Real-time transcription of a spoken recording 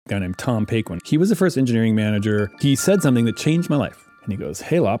guy named Tom Paquin. He was the first engineering manager. He said something that changed my life. And he goes,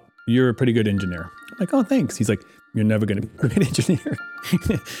 "Hey, Lopp, you're a pretty good engineer." I'm like, "Oh, thanks." He's like, "You're never going to be a great engineer.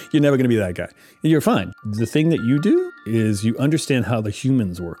 You're never going to be that guy. You're fine. The thing that you do is you understand how the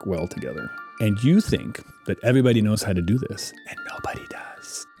humans work well together. And you think that everybody knows how to do this, and nobody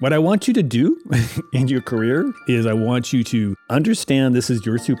does. What I want you to do in your career is I want you to understand this is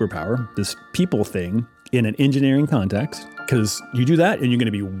your superpower, this people thing in an engineering context, because you do that and you're going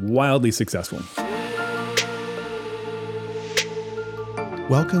to be wildly successful."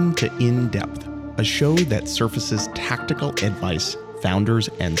 Welcome to In Depth, a show that surfaces tactical advice founders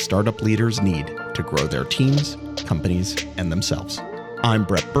and startup leaders need to grow their teams, companies, and themselves. I'm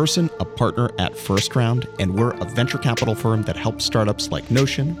Brett Burson, a partner at First Round, and we're a venture capital firm that helps startups like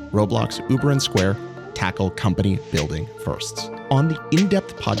Notion, Roblox, Uber, and Square tackle company building firsts. On the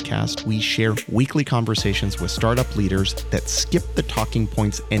In-Depth podcast, we share weekly conversations with startup leaders that skip the talking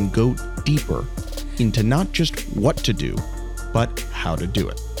points and go deeper into not just what to do, but how to do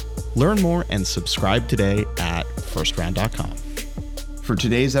it. Learn more and subscribe today at firstround.com. For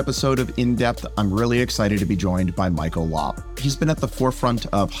today's episode of In Depth, I'm really excited to be joined by Michael Lopp. He's been at the forefront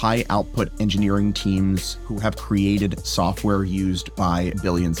of high-output engineering teams who have created software used by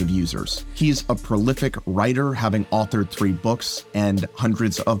billions of users. He's a prolific writer, having authored 3 books and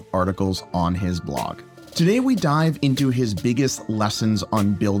hundreds of articles on his blog. Today, we dive into his biggest lessons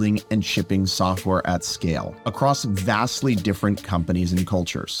on building and shipping software at scale across vastly different companies and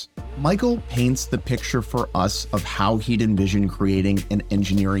cultures. Michael paints the picture for us of how he'd envision creating an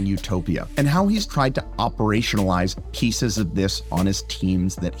engineering utopia and how he's tried to operationalize pieces of this on his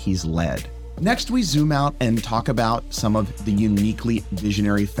teams that he's led. Next, we zoom out and talk about some of the uniquely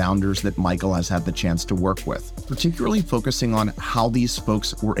visionary founders that Michael has had the chance to work with, particularly focusing on how these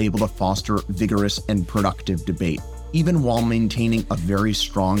folks were able to foster vigorous and productive debate, even while maintaining a very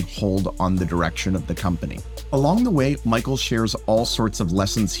strong hold on the direction of the company. Along the way, Michael shares all sorts of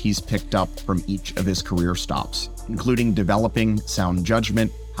lessons he's picked up from each of his career stops, including developing sound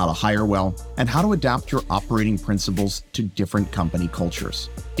judgment, how to hire well, and how to adapt your operating principles to different company cultures.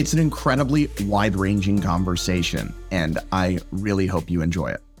 It's an incredibly wide-ranging conversation, and I really hope you enjoy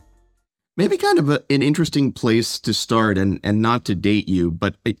it. Maybe kind of an interesting place to start, and not to date you,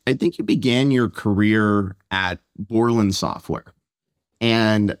 but I think you began your career at Borland Software.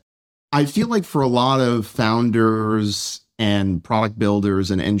 And I feel like for a lot of founders and product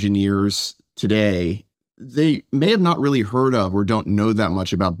builders and engineers today, they may have not really heard of or don't know that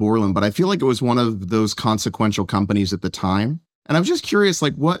much about Borland, but I feel like it was one of those consequential companies at the time. And I'm just curious,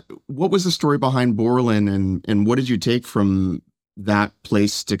 like, what was the story behind Borland, and what did you take from that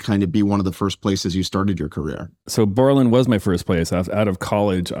place to kind of be one of the first places you started your career? So Borland was my first place. Out of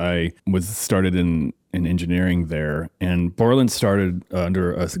college, I was started in engineering there. And Borland started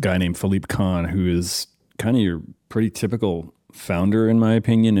under a guy named Philippe Kahn, who is kind of your pretty typical founder, in my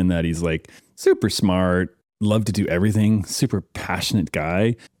opinion, in that he's like super smart, loved to do everything, super passionate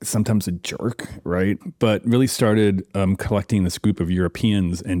guy, sometimes a jerk, right? But really started collecting this group of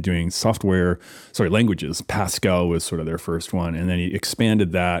Europeans and doing languages. Pascal was sort of their first one. And then he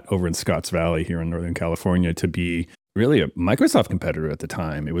expanded that over in Scotts Valley here in Northern California to be really a Microsoft competitor at the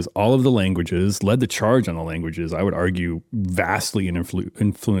time. It was all of the languages, led the charge on the languages. I would argue vastly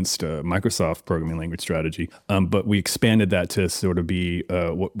influenced Microsoft programming language strategy. But we expanded that to sort of be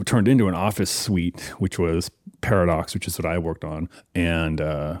what turned into an Office suite, which was Paradox, which is what I worked on, and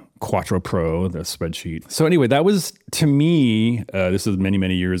Quattro Pro, the spreadsheet. So anyway, that was, to me, this is many,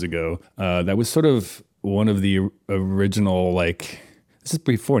 many years ago, that was sort of one of the original, this is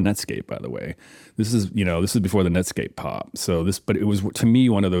before Netscape, by the way. This is before the Netscape pop. But it was, to me,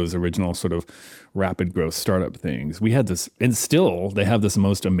 one of those original sort of rapid growth startup things. We had this, and still they have this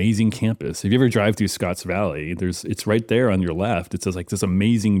most amazing campus. If you ever drive through Scotts Valley, it's right there on your left. It's like this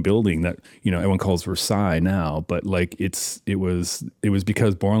amazing building that, everyone calls Versailles now, but it was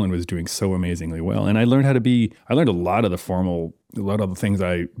because Borland was doing so amazingly well. And I learned a lot of the things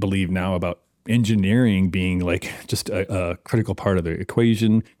I believe now about engineering being like just a critical part of the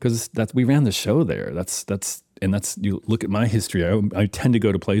equation, because we ran the show there. That's you look at my history. I tend to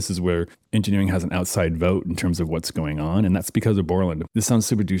go to places where engineering has an outside vote in terms of what's going on, and that's because of Borland. This sounds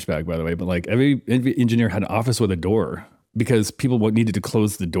super douchebag, by the way, but every engineer had an office with a door, because people needed to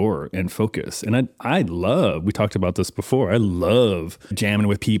close the door and focus. And we talked about this before, I love jamming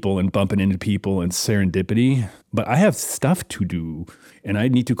with people and bumping into people and serendipity, but I have stuff to do and I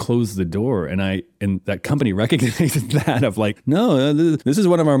need to close the door. And that company recognized that of like, no, this is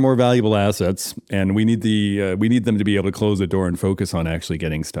one of our more valuable assets, and we need them to be able to close the door and focus on actually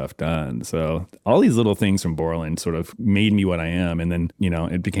getting stuff done. So all these little things from Borland sort of made me what I am. And then,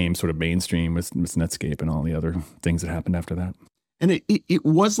 it became sort of mainstream with Netscape and all the other things that happened after that. And it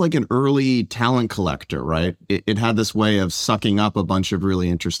was like an early talent collector, right? It had this way of sucking up a bunch of really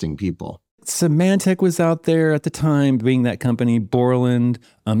interesting people. Symantec was out there at the time, being that company. Borland.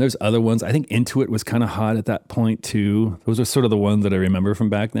 There's other ones. I think Intuit was kind of hot at that point too. Those are sort of the ones that I remember from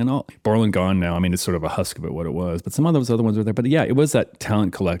back then. Borland gone now. I mean, it's sort of a husk of it, what it was. But some of those other ones were there. But yeah, it was that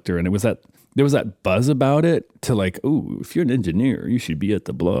talent collector, and there was that buzz about it to like, oh, if you're an engineer, you should be at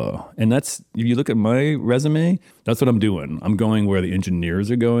the blah. And that's, if you look at my resume, that's what I'm doing. I'm going where the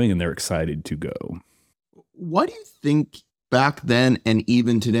engineers are going, and they're excited to go. What do you think? Back then and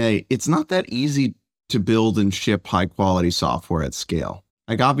even today, it's not that easy to build and ship high quality software at scale.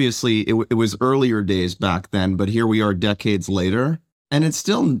 Like obviously it was earlier days back then, but here we are decades later, and it's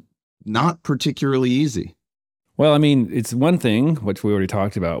still not particularly easy. Well, I mean, it's one thing, which we already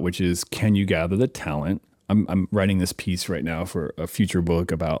talked about, which is, can you gather the talent? I'm writing this piece right now for a future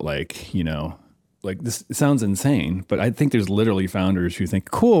book about like this sounds insane, but I think there's literally founders who think,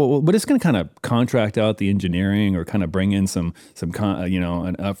 cool, but it's going to kind of contract out the engineering or kind of bring in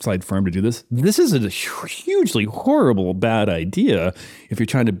an outside firm to do this. This is a hugely horrible, bad idea if you're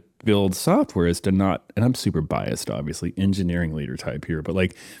trying to build software, is to not, and I'm super biased, obviously, engineering leader type here, but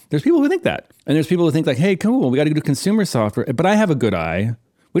like there's people who think that. And there's people who think like, hey, cool, we got to do consumer software, but I have a good eye.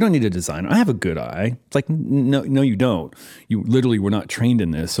 We don't need a designer. I have a good eye. It's like, no, you don't. You literally were not trained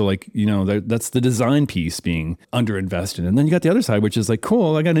in this. So like, that's the design piece being underinvested. And then you got the other side, which is like,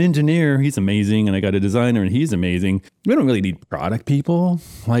 cool, I got an engineer, he's amazing. And I got a designer and he's amazing. We don't really need product people.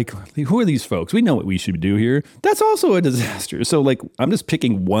 Like, who are these folks? We know what we should do here. That's also a disaster. So like, I'm just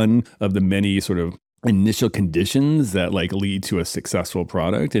picking one of the many sort of initial conditions that like lead to a successful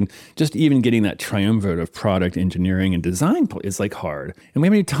product. And just even getting that triumvirate of product engineering and design is like hard. And we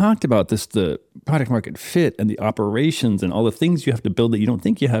haven't even talked about this, the product market fit and the operations and all the things you have to build that you don't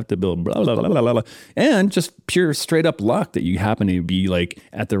think you have to build, blah, blah, blah, blah, blah, blah. And just pure straight up luck that you happen to be like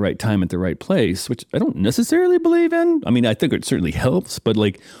at the right time at the right place, which I don't necessarily believe in. I mean, I think it certainly helps, but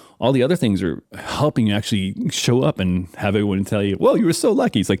like, all the other things are helping you actually show up and have everyone tell you, well, you were so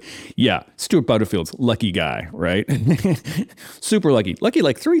lucky. It's like, yeah, Stuart Butterfield's lucky guy, right? Super lucky. Lucky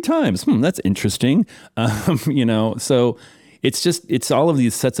like 3 times. That's interesting. So it's all of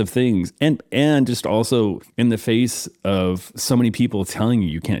these sets of things. And just also in the face of so many people telling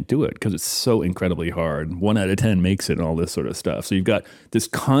you can't do it because it's so incredibly hard. 1 out of 10 makes it and all this sort of stuff. So you've got this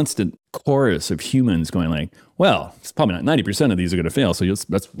constant chorus of humans going like, well, it's probably not 90% of these are going to fail. So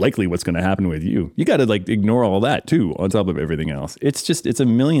that's likely what's going to happen with you. You got to like ignore all that too, on top of everything else. It's a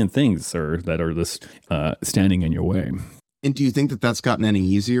million things, sir, that are just standing in your way. And do you think that that's gotten any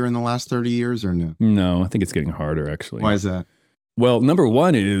easier in the last 30 years or no? No, I think it's getting harder actually. Why is that? Well, number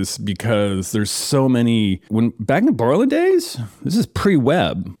one is because there's so many, back in the Borland days, this is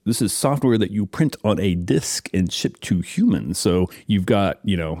pre-web. This is software that you print on a disk and ship to humans. So you've got,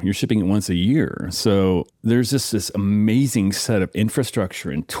 you're shipping it once a year. So there's just this amazing set of infrastructure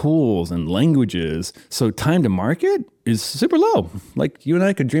and tools and languages. So time to market is super low. Like you and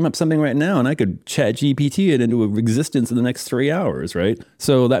I could dream up something right now and I could chat GPT it into existence in the next 3 hours, right?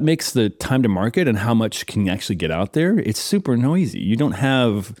 So that makes the time to market and how much can actually get out there, it's super noisy. You don't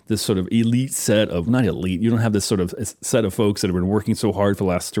have this sort of elite set of, not elite, you don't have this sort of set of folks that have been working so hard for the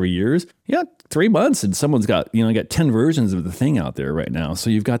last 3 years. Yeah, 3 months and someone's got, got 10 versions of the thing out there right now. So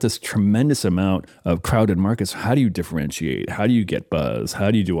you've got this tremendous amount of crowded markets. How do you differentiate? How do you get buzz?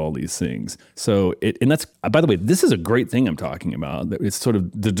 How do you do all these things? So and that's, by the way, this is a great thing I'm talking about. It's sort of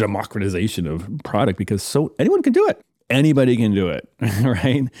the democratization of product because anyone can do it. Anybody can do it,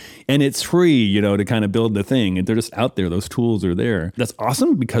 right? And it's free, to kind of build the thing. And they're just out there. Those tools are there. That's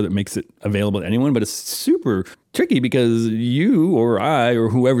awesome because it makes it available to anyone, but it's super tricky because you or I or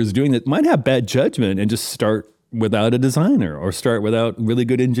whoever's doing it might have bad judgment and just start without a designer or start without really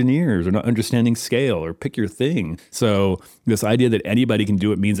good engineers or not understanding scale or pick your thing. So this idea that anybody can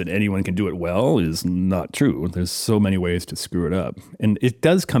do it means that anyone can do it well is not true. There's so many ways to screw it up. And it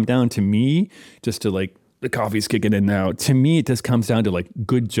does come down to me just to like, the coffee's kicking in now. To me, it just comes down to like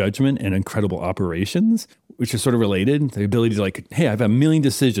good judgment and incredible operations, which are sort of related. The ability to like, hey, I have a million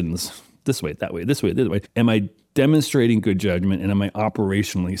decisions this way, that way, this way, this way. Am I demonstrating good judgment and am I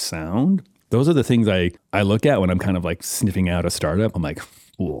operationally sound? Those are the things I look at when I'm kind of like sniffing out a startup. I'm like,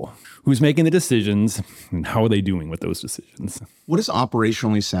 cool. Who's making the decisions and how are they doing with those decisions? What does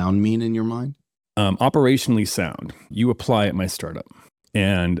operationally sound mean in your mind? Operationally sound. You apply at my startup.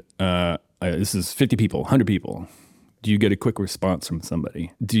 and this is 50 people, 100 people. Do you get a quick response from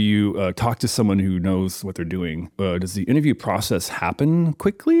somebody? Do you talk to someone who knows what they're doing? Does the interview process happen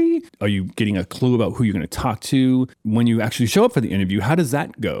quickly? Are you getting a clue about who you're going to talk to? When you actually show up for the interview, how does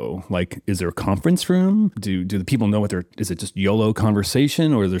that go? Like, is there a conference room? Do the people know is it just YOLO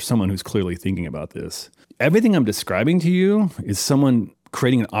conversation, or is there someone who's clearly thinking about this? Everything I'm describing to you is someone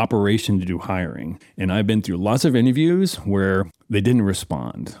creating an operation to do hiring. And I've been through lots of interviews where they didn't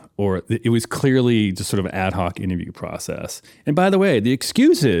respond, or it was clearly just sort of an ad hoc interview process. And by the way, the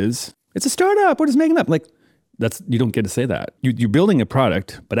excuse is, it's a startup, we're just making it up. Like, you don't get to say that. You're building a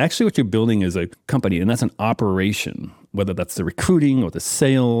product, but actually what you're building is a company, and that's an operation, whether that's the recruiting or the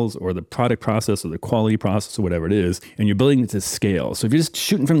sales or the product process or the quality process or whatever it is, and you're building it to scale. So if you're just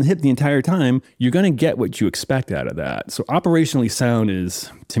shooting from the hip the entire time, you're going to get what you expect out of that. So operationally sound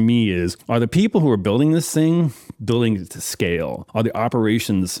to me, are the people who are building this thing building it to scale? Are the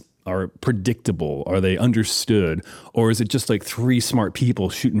operations are predictable? Are they understood? Or is it just like three smart people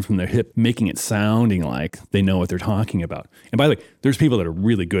shooting from their hip, making it sounding like they know what they're talking about? And by the way, there's people that are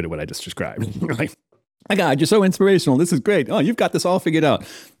really good at what I just described. Like, my God, you're so inspirational. This is great. Oh, you've got this all figured out.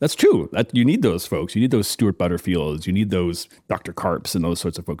 That's true. You need those folks. You need those Stuart Butterfields. You need those Dr. Karps and those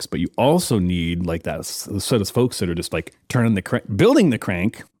sorts of folks. But you also need like that set of folks that are just like turning the crank, building the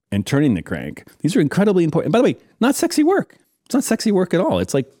crank and turning the crank. These are incredibly important. And by the way, not sexy work. It's not sexy work at all.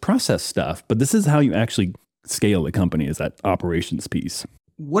 It's like process stuff. But this is how you actually scale the company, is that operations piece.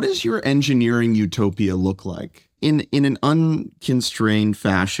 What does your engineering utopia look like? In an unconstrained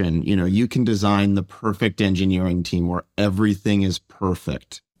fashion, you can design the perfect engineering team where everything is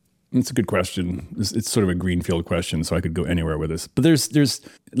perfect. It's a good question. It's sort of a greenfield question, so I could go anywhere with this. But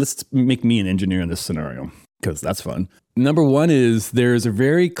let's make me an engineer in this scenario, because that's fun. Number one is there's a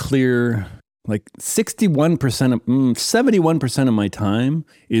very clear, like 71% of my time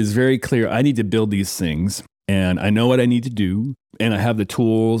is very clear. I need to build these things, and I know what I need to do, and I have the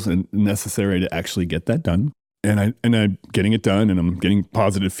tools necessary to actually get that done. And I'm getting it done, and I'm getting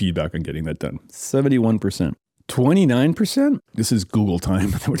positive feedback on getting that done. 71%. 29%, this is Google time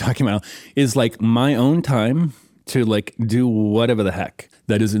that we're talking about, is like my own time to like do whatever the heck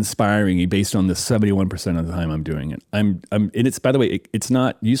that is inspiring me based on the 71% of the time I'm doing it. And it's, by the way, it's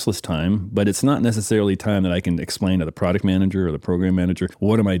not useless time, but it's not necessarily time that I can explain to the product manager or the program manager,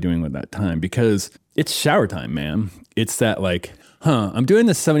 what am I doing with that time? Because it's shower time, man. It's that like, I'm doing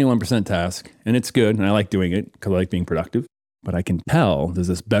this 71% task, and it's good, and I like doing it because I like being productive, but I can tell there's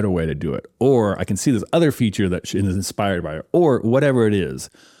this better way to do it. Or I can see this other feature that is inspired by it, or whatever it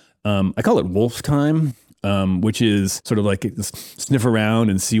is. I call it wolf time, which is sort of like sniff around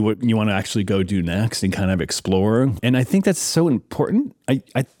and see what you want to actually go do next and kind of explore. And I think that's so important.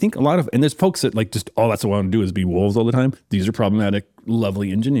 I think and there's folks that like just all that's what I want to do is be wolves all the time. These are problematic,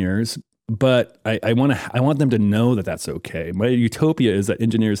 lovely engineers. But I want them to know that that's okay. My utopia is that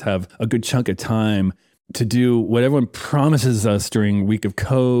engineers have a good chunk of time to do what everyone promises us during week of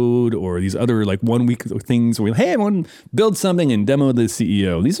code or these other like 1 week things where, hey, I want to build something and demo the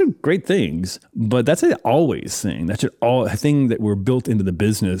CEO. These are great things, but that's an always thing. That's a thing that we're built into the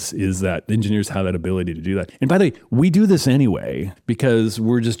business, is that engineers have that ability to do that. And by the way, we do this anyway because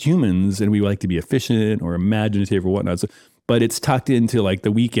we're just humans and we like to be efficient or imaginative or whatnot. But it's tucked into like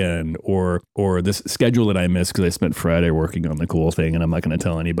the weekend or this schedule that I missed because I spent Friday working on the cool thing, and I'm not going to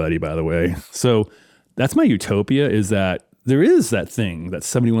tell anybody, by the way. So that's my utopia, is that there is that thing, that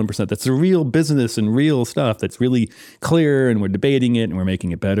 71%, that's a real business and real stuff that's really clear, and we're debating it and we're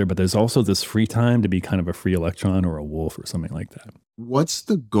making it better. But there's also this free time to be kind of a free electron or a wolf or something like that. What's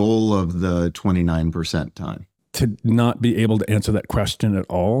the goal of the 29% time? To not be able to answer that question at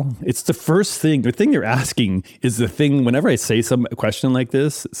all. It's the first thing. The thing you're asking is the thing. Whenever I say a question like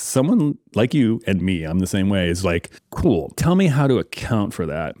this, someone like you and me, I'm the same way, is like, cool, tell me how to account for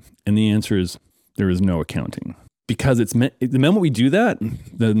that. And the answer is there is no accounting. Because the moment we do that,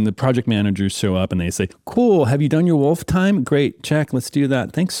 then the project managers show up and they say, cool, have you done your wolf time? Great, check, let's do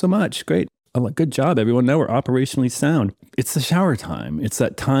that. Thanks so much. Great. Oh, good job, everyone. Now we're operationally sound. It's the shower time. It's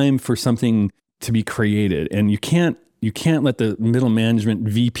that time for something to be created. And you can't let the middle management,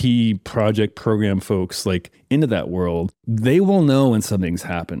 VP, project program folks like into that world. They will know when something's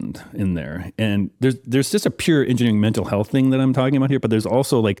happened in there. And there's just a pure engineering mental health thing that I'm talking about here, but there's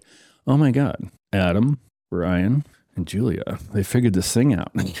also like, oh my God, Adam, Ryan, and Julia, they figured this thing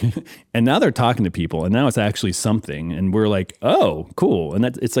out. And now they're talking to people, and now it's actually something. And we're like, oh, cool. And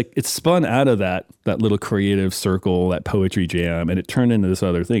it's like, it's spun out of that little creative circle, that poetry jam, and it turned into this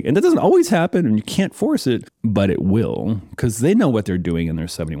other thing. And that doesn't always happen, and you can't force it, but it will, because they know what they're doing in their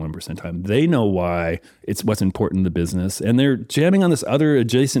 71% time. They know why it's what's important in the business. And they're jamming on this other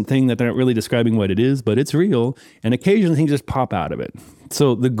adjacent thing that they're not really describing what it is, but it's real. And occasionally things just pop out of it.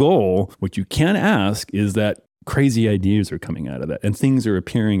 So the goal, what you can ask, is that crazy ideas are coming out of that and things are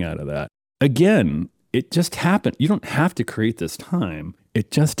appearing out of that. Again, it just happened. You don't have to create this time. It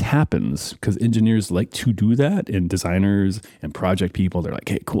just happens because engineers like to do that, and designers and project people, they're like,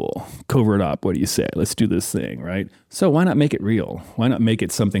 hey, cool, cover it up. What do you say? Let's do this thing, right? So why not make it real? Why not make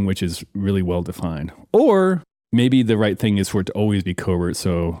it something which is really well defined? Or maybe the right thing is for it to always be covert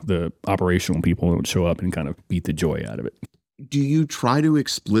so the operational people don't show up and kind of beat the joy out of it. Do you try to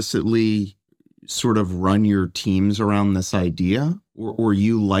explicitly sort of run your teams around this idea, or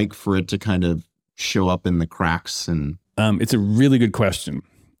you like for it to kind of show up in the cracks? And it's a really good question,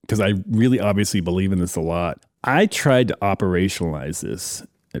 because I really obviously believe in this a lot. I tried to operationalize this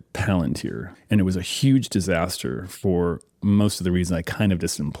at Palantir, and it was a huge disaster for most of the reason I kind of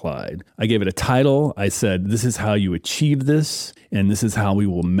just implied. I gave it a title. I said, this is how you achieve this, and this is how we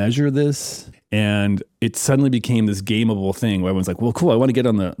will measure this. And it suddenly became this gameable thing where everyone's like, well, cool, I want to get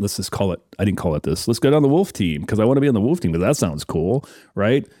on the, let's just call it, I didn't call it this, let's get on the wolf team because I want to be on the wolf team because that sounds cool,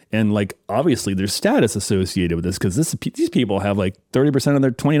 right? And like, obviously there's status associated with this because these people have like 30% of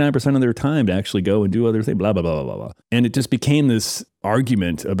their, 29% of their time to actually go and do other things, blah, blah, blah, blah, blah. And it just became this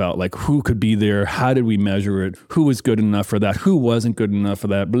argument about like who could be there, how did we measure it, who was good enough for that, who wasn't good enough for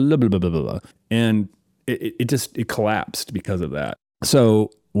that, blah, blah, blah, blah, blah. And it collapsed because of that.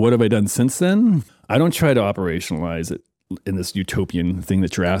 So what have I done since then? I don't try to operationalize it in this utopian thing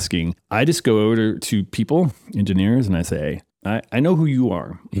that you're asking. I just go over to people, engineers, and I say, I know who you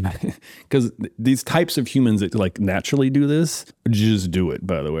are. Because these types of humans that like naturally do this, just do it,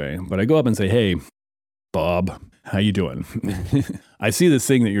 by the way. But I go up and say, hey, Bob, how you doing? I see this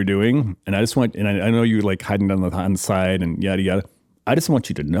thing that you're doing, and I just want, and I know you're like hiding on the side and yada, yada. I just want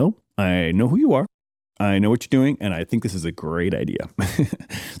you to know, I know who you are. I know what you're doing, and I think this is a great idea.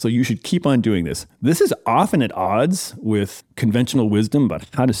 So you should keep on doing this. This is often at odds with conventional wisdom about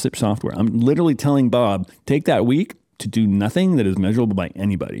how to ship software. I'm literally telling Bob, take that week to do nothing that is measurable by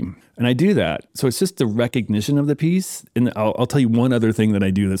anybody. And I do that. So it's just the recognition of the piece. And I'll tell you one other thing that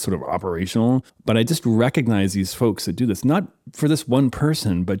I do that's sort of operational, but I just recognize these folks that do this, not for this one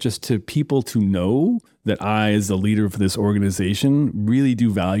person, but just to people to know that I, as the leader for this organization, really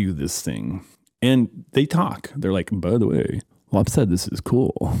do value this thing. And they talk. They're like, by the way, Lopp said this is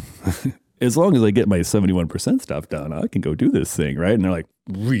cool. As long as I get my 71% stuff done, I can go do this thing, right? And they're like,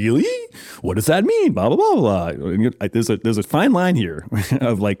 really? What does that mean? Blah, blah, blah, blah. There's a fine line here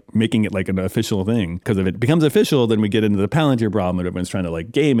of like making it like an official thing. Because if it becomes official, then we get into the Palantir problem and everyone's trying to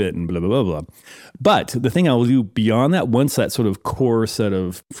like game it and blah, blah, blah, blah. But the thing I will do beyond that, once that sort of core set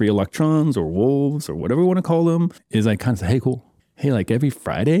of free electrons or wolves or whatever we want to call them, is I kind of say, hey, cool. Hey, like every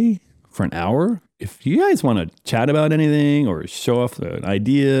Friday, for an hour, if you guys want to chat about anything or show off an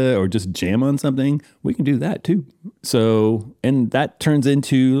idea or just jam on something, we can do that too. So, and that turns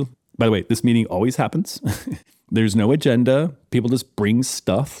into, by the way, this meeting always happens. There's no agenda. People just bring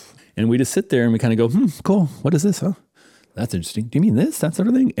stuff and we just sit there and we kind of go, cool. What is this, huh? That's interesting. Do you mean this? That sort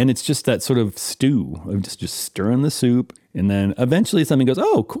of thing? And it's just that sort of stew of just stirring the soup. And then eventually something goes,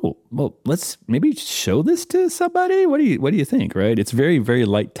 oh, cool. Well, let's maybe show this to somebody. What do you think? Right? It's very, very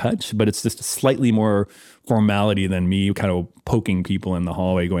light touch, but it's just slightly more formality than me kind of poking people in the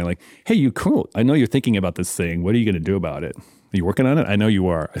hallway going like, hey, you cool. I know you're thinking about this thing. What are you going to do about it? Are you working on it? I know you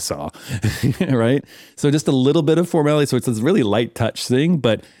are. I saw. Right? So just a little bit of formality. So it's this really light touch thing,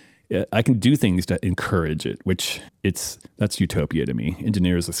 but I can do things to encourage it, which that's utopia to me.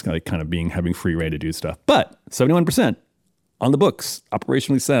 Engineers is like kind of having free rein to do stuff. But 71% on the books,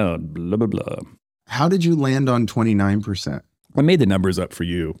 operationally sound, blah, blah, blah. How did you land on 29%? I made the numbers up for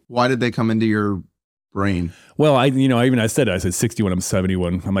you. Why did they come into your brain? Well, I said 61, I'm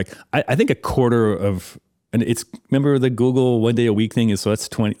 71. I'm like, I think a quarter of, and it's, remember the Google 1 day a week thing is, so that's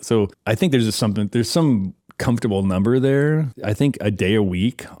 20. So I think there's some comfortable number there. I think a day a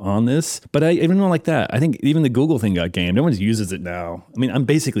week on this, but I even know like that. I think even the Google thing got gamed. No one uses it now. I mean, I'm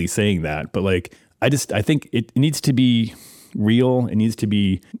basically saying that, but like, I think it needs to be real. It needs to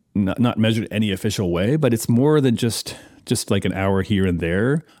be not measured any official way, but it's more than just like an hour here and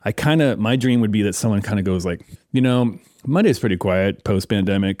there. My dream would be that someone kind of goes like, Monday's pretty quiet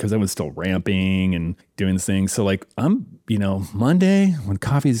post-pandemic because everyone's still ramping and doing this thing. So like Monday when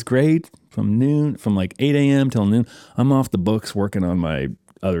coffee's great, from like 8 a.m. till noon, I'm off the books working on my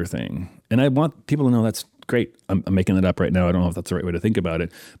other thing. And I want people to know that's great. I'm making it up right now. I don't know if that's the right way to think about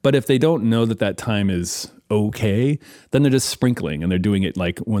it. But if they don't know that that time is okay, then they're just sprinkling and they're doing it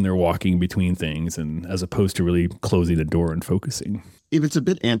like when they're walking between things, and as opposed to really closing the door and focusing. If it's a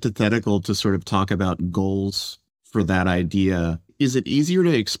bit antithetical to sort of talk about goals for that idea, is it easier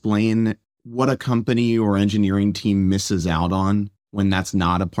to explain what a company or engineering team misses out on when that's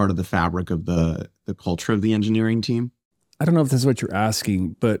not a part of the fabric of the culture of the engineering team? I don't know if this is what you're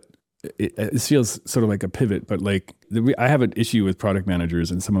asking, but it feels sort of like a pivot. But like I have an issue with product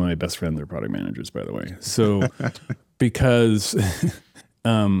managers, and some of my best friends are product managers, by the way. So because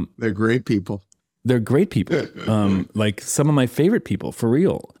they're great people. They're great people. Like some of my favorite people, for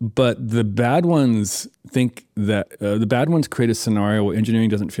real. But the bad ones think that the bad ones create a scenario where engineering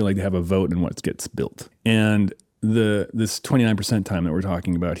doesn't feel like they have a vote in what gets built. And this 29% time that we're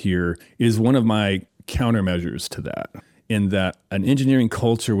talking about here is one of my countermeasures to that. In that an engineering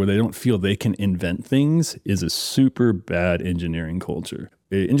culture where they don't feel they can invent things is a super bad engineering culture.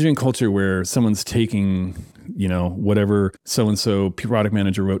 An engineering culture where someone's taking, whatever so-and-so product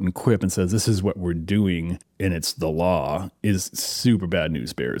manager wrote in Quip and says, this is what we're doing, and it's the law, is super bad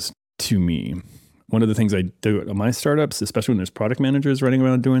news bears to me. One of the things I do at my startups, especially when there's product managers running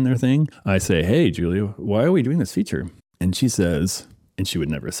around doing their thing, I say, hey, Julia, why are we doing this feature? And she says, and she would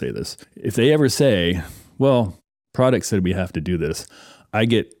never say this, if they ever say, well, product said we have to do this, I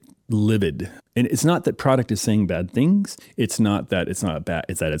get livid. And it's not that product is saying bad things. It's not that it's not bad.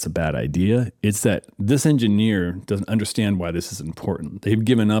 It's that it's a bad idea. It's that this engineer doesn't understand why this is important. They've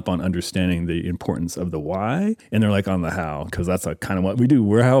given up on understanding the importance of the why, and they're like on the how, because that's kind of what we do.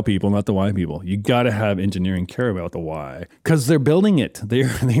 We're how people, not the why people. You got to have engineering care about the why, because they're building it. They're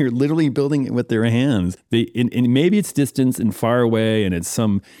literally building it with their hands. And maybe it's distance and far away, and it's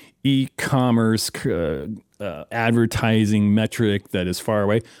some e-commerce advertising metric that is far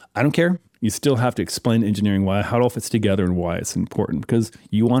away. I don't care. You still have to explain engineering why, how it all fits together, and why it's important, because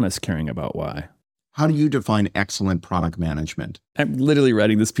you want us caring about why. How do you define excellent product management? I'm literally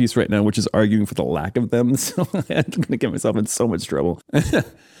writing this piece right now, which is arguing for the lack of them. So I'm going to get myself in so much trouble.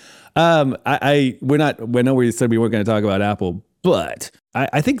 I know we said we weren't going to talk about Apple, but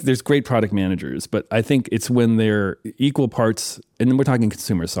I think there's great product managers, but I think it's when they're equal parts, and then we're talking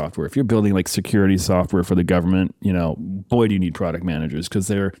consumer software. If you're building like security software for the government, boy, do you need product managers, because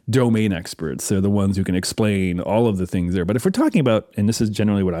they're domain experts. They're the ones who can explain all of the things there. But if we're talking about, and this is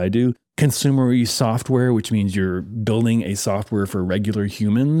generally what I do, consumer software, which means you're building a software for regular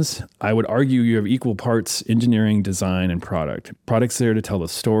humans, I would argue you have equal parts engineering, design, and product. Product's there to tell the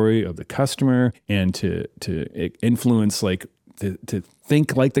story of the customer and to influence to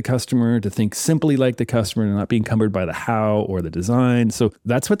think like the customer, to think simply like the customer, and not be encumbered by the how or the design. So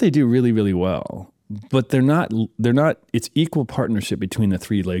that's what they do really, really well. But they're not, it's equal partnership between the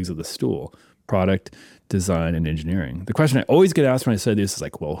three legs of the stool: product, design, and engineering. The question I always get asked when I say this is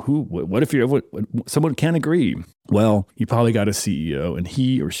like, well, what if someone can't agree? Well, you probably got a CEO, and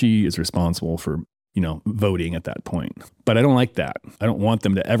he or she is responsible for voting at that point. But I don't like that. I don't want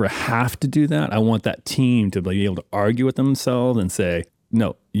them to ever have to do that. I want that team to be able to argue with themselves and say,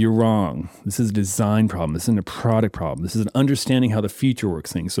 no, you're wrong. This is a design problem. This isn't a product problem. This is an understanding how the feature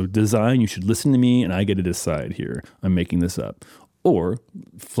works thing. So design, you should listen to me, and I get to decide here. I'm making this up. Or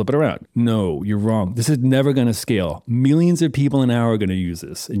flip it around. No, you're wrong. This is never going to scale. Millions of people an hour are going to use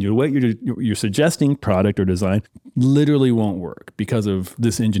this. And what you're suggesting, product or design, literally won't work because of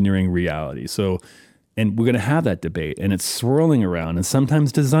this engineering reality. So, and we're going to have that debate, and it's swirling around. And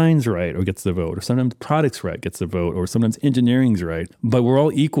sometimes design's right or gets the vote, or sometimes product's right gets the vote, or sometimes engineering's right. But we're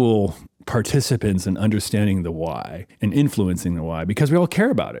all equal participants in understanding the why and influencing the why, because we all care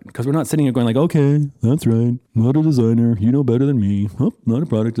about it. Because we're not sitting here going like, okay, that's right, not a designer, you know better than me. Oh, not a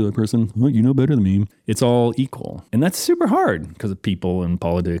product person, oh, you know better than me. It's all equal. And that's super hard because of people and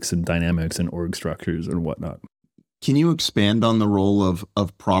politics and dynamics and org structures and whatnot. Can you expand on the role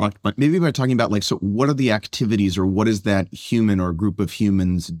of product, but maybe by talking about so what are the activities, or what is that human or group of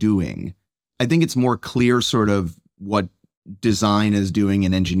humans doing? I think it's more clear sort of what design is doing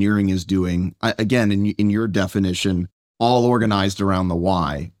and engineering is doing. Again, in your definition, all organized around the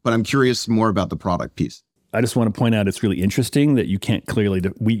why, but I'm curious more about the product piece. I just want to point out it's really interesting that you can't clearly,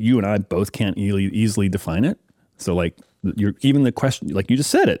 you and I both can't easily define it. So like even the question, like you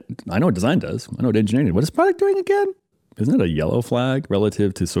just said it, I know what design does. I know what engineering does. What is product doing again? Isn't it a yellow flag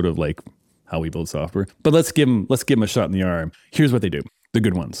relative to sort of like how we build software? But let's give them a shot in the arm. Here's what they do. The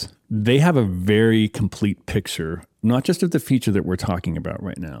good ones. They have a very complete picture, not just of the feature that we're talking about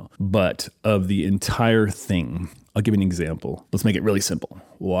right now, but of the entire thing. I'll give you an example. Let's make it really simple.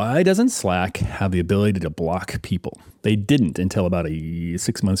 Why doesn't Slack have the ability to block people? They didn't until about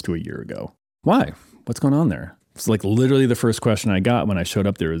 6 months to a year ago. Why? What's going on there? It's like literally the first question I got when I showed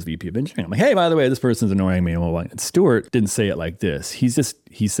up there as VP of engineering. I'm like, hey, by the way, this person's annoying me. And Stuart didn't say it like this. He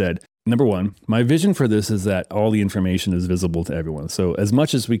said, number one, my vision for this is that all the information is visible to everyone. So as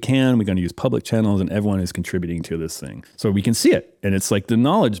much as we can, we're going to use public channels and everyone is contributing to this thing. So we can see it. And it's like the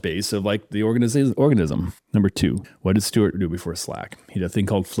knowledge base of like the organism. Number two, what did Stuart do before Slack? He had a thing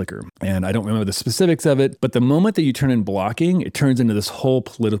called Flickr. And I don't remember the specifics of it, but the moment that you turn in blocking, it turns into this whole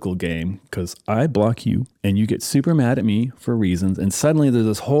political game because I block you and you get super mad at me for reasons. And suddenly there's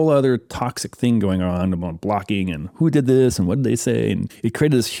this whole other toxic thing going on about blocking and who did this and what did they say? And it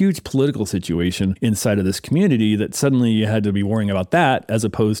created this huge political situation inside of this community that suddenly you had to be worrying about that as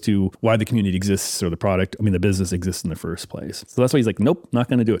opposed to why the community exists or the business exists in the first place. So that's why he's like, nope, not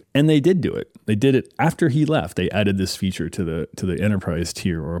going to do it. And they did do it. They did it after he left. They added this feature to the enterprise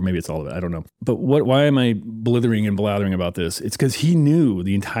tier, or maybe it's all of it. I don't know. But why am I blithering and blathering about this? It's because he knew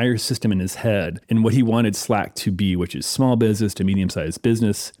the entire system in his head and what he wanted Slack to be, which is small business to medium-sized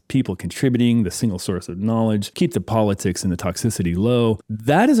business, people contributing, the single source of knowledge, keep the politics and the toxicity low.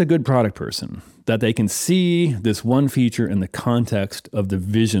 That is a good product person, that they can see this one feature in the context of the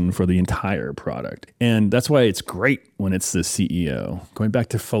vision for the entire product. And that's why it's great when it's the CEO. Going back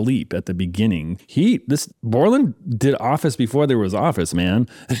to Philippe at the beginning, Borland did Office before there was Office, man.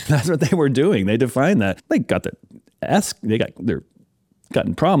 That's what they were doing. They defined that. They got their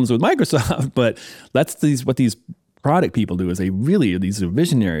gotten problems with Microsoft, but that's what these product people do is these are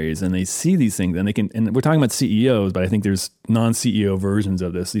visionaries and they see these things and we're talking about CEOs, but I think there's non-CEO versions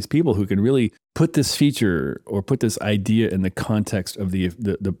of this. These people who can really put this feature or put this idea in the context of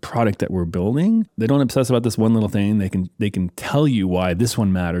the product that we're building. They don't obsess about this one little thing. They can tell you why this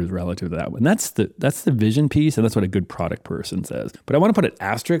one matters relative to that one. That's the vision piece, and that's what a good product person says. But I want to put an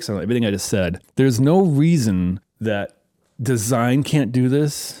asterisk on everything I just said. There's no reason that design can't do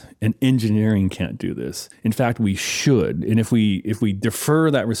this and engineering can't do this. In fact, we should. And if we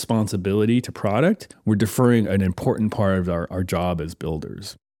defer that responsibility to product, we're deferring an important part of our job as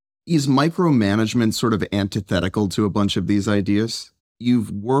builders. Is micromanagement sort of antithetical to a bunch of these ideas?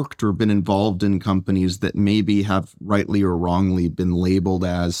 You've worked or been involved in companies that maybe have rightly or wrongly been labeled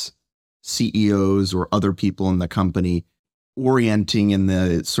as CEOs or other people in the company orienting in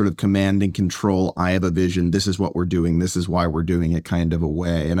the sort of command and control, I have a vision, this is what we're doing, this is why we're doing it kind of a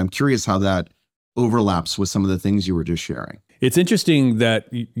way. And I'm curious how that overlaps with some of the things you were just sharing. It's interesting that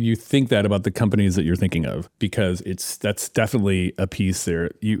you think that about the companies that you're thinking of, because that's definitely a piece there.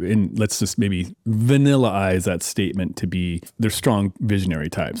 And let's just maybe vanillaize that statement to be they're strong visionary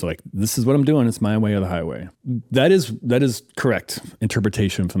types. Like, this is what I'm doing, it's my way or the highway. That is correct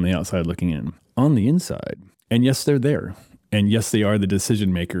interpretation from the outside looking in. On the inside, and yes, they're there. And yes, they are the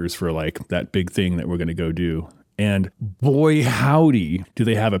decision makers for like that big thing that we're going to go do. And boy, howdy, do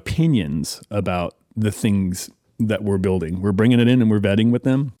they have opinions about the things that we're building. We're bringing it in and we're vetting with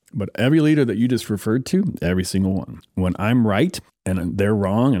them. But every leader that you just referred to, every single one, when I'm right and they're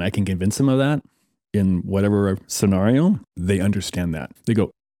wrong and I can convince them of that in whatever scenario, they understand that. They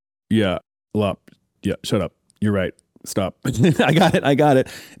go, yeah, Lopp, yeah, shut up. You're right. Stop. I got it.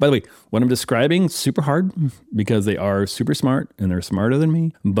 By the way, what I'm describing, super hard because they are super smart and they're smarter than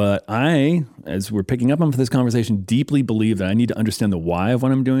me. But I, as we're picking up on this conversation, deeply believe that I need to understand the why of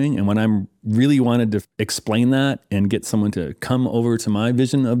what I'm doing. And when I'm really wanted to explain that and get someone to come over to my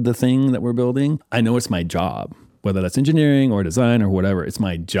vision of the thing that we're building, I know it's my job. Whether that's engineering or design or whatever, it's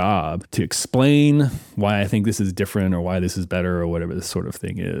my job to explain why I think this is different or why this is better or whatever this sort of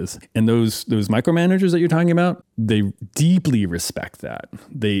thing is. And those micromanagers that you're talking about, they deeply respect that.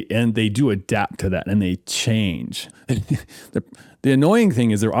 They do adapt to that and they change. The annoying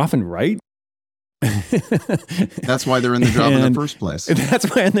thing is they're often right. That's why they're in the job in the first place. That's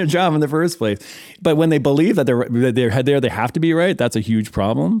why in their job in the first place. But when they believe that they're there, they have to be right. That's a huge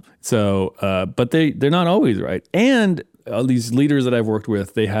problem. So, but they're not always right. And these leaders that I've worked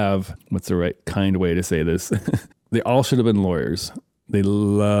with, they have, what's the right kind way to say this? They all should have been lawyers. They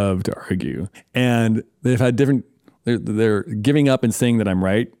love to argue, and they've had different. They're giving up and saying that I'm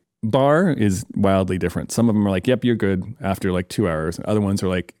right. Bar is wildly different. Some of them are like, yep, you're good after like 2 hours. Other ones are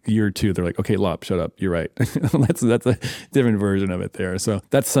like, year two, they're like, okay, Lopp, shut up. You're right. That's a different version of it there. So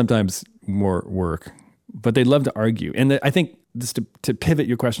that's sometimes more work, but they love to argue. And I think just to pivot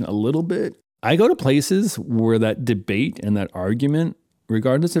your question a little bit, I go to places where that debate and that argument,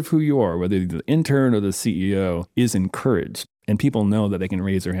 regardless of who you are, whether you're the intern or the CEO, is encouraged. And people know that they can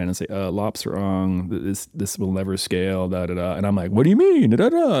raise their hand and say, Lopp's wrong. This will never scale, da, da, da. And I'm like, what do you mean? Da, da,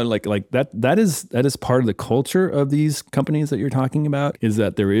 da. Like that is part of the culture of these companies that you're talking about, is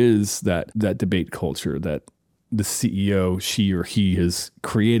that there is that debate culture that the CEO, she or he, has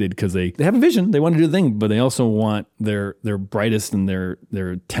created because they have a vision. They want to do the thing, but they also want their brightest and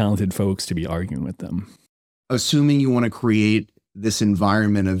their talented folks to be arguing with them. Assuming you want to create this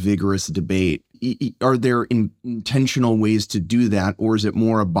environment of vigorous debate, are there intentional ways to do that, or is it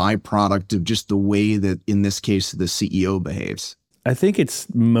more a byproduct of just the way that, in this case, the CEO behaves? I think it's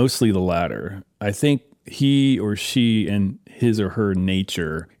mostly the latter. I think he or she and his or her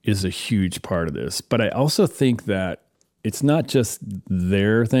nature is a huge part of this. But I also think that it's not just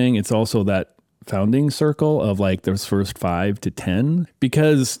their thing. It's also that founding circle of like those first 5 to 10,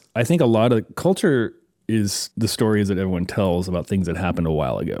 because I think a lot of culture is the stories that everyone tells about things that happened a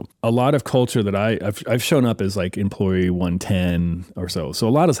while ago. A lot of culture that I've shown up as like employee 110 or so. So a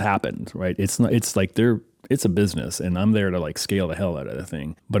lot has happened, right? It's a business, and I'm there to like scale the hell out of the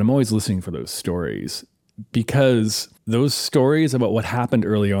thing. But I'm always listening for those stories, because those stories about what happened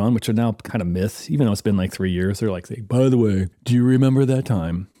early on, which are now kind of myths, even though it's been like 3 years, they're like, by the way, do you remember that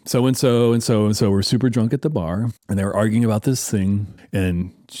time? So and so and so and so were super drunk at the bar, and they were arguing about this thing,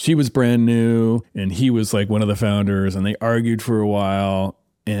 and she was brand new and he was like one of the founders, and they argued for a while,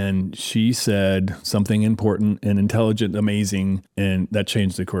 and she said something important and intelligent, amazing, and that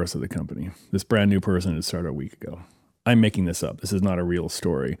changed the course of the company. This brand new person had started a week ago. I'm making this up. This is not a real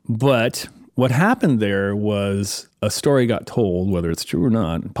story. But what happened there was a story got told, whether it's true or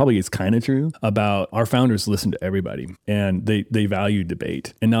not, probably it's kind of true, about our founders listened to everybody and they value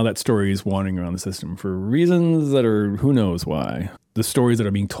debate. And now that story is wandering around the system for reasons that are who knows why. The stories that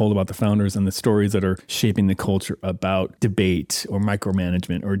are being told about the founders and the stories that are shaping the culture about debate or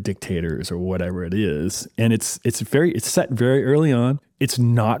micromanagement or dictators or whatever it is. And it's set very early on. It's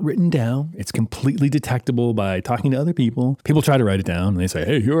not written down. It's completely detectable by talking to other people. People try to write it down and they say,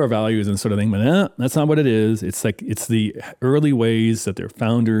 hey, here are our values and sort of thing. But that's not what it is. It's like, it's the early ways that their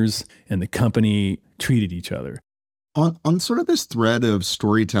founders and the company treated each other. On sort of this thread of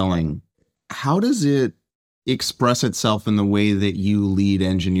storytelling, how does it express itself in the way that you lead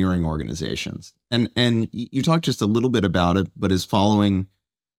engineering organizations? And you talked just a little bit about it, but as someone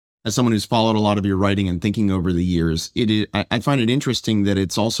who's followed a lot of your writing and thinking over the years, I find it interesting that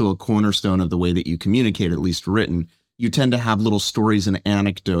it's also a cornerstone of the way that you communicate, at least written. You tend to have little stories and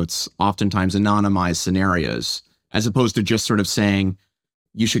anecdotes, oftentimes anonymized scenarios, as opposed to just sort of saying,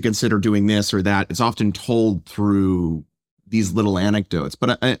 you should consider doing this or that. It's often told through these little anecdotes,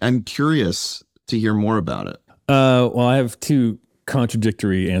 but I'm curious to hear more about it. Well, I have two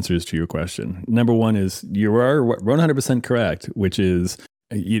contradictory answers to your question. Number one is you are 100% correct, which is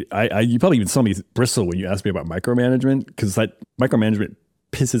you probably even saw me bristle when you asked me about micromanagement, because that micromanagement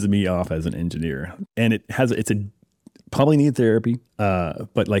pisses me off as an engineer, and it's probably need therapy.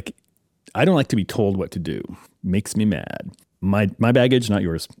 But like, I don't like to be told what to do. Makes me mad. My baggage, not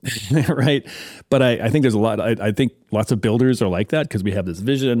yours, right? But I think there's a lot. I think lots of builders are like that because we have this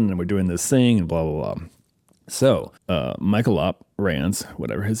vision and we're doing this thing and blah blah blah. So Michael Lopp, Rance,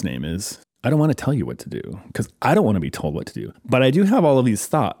 whatever his name is, I don't want to tell you what to do because I don't want to be told what to do. But I do have all of these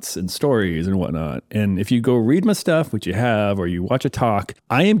thoughts and stories and whatnot. And if you go read my stuff, which you have, or you watch a talk,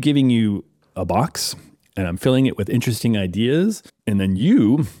 I am giving you a box and I'm filling it with interesting ideas. And then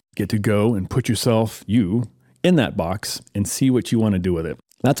you get to go and put yourself, in that box and see what you want to do with it.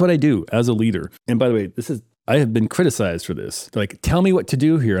 That's what I do as a leader. And by the way, I have been criticized for this. They're like, tell me what to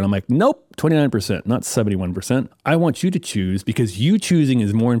do here. And I'm like, nope, 29%, not 71%. I want you to choose because you choosing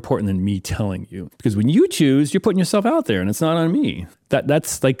is more important than me telling you. Because when you choose, you're putting yourself out there and it's not on me.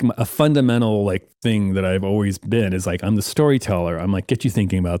 That's like a fundamental thing that I've always been is like, I'm the storyteller. I'm like, get you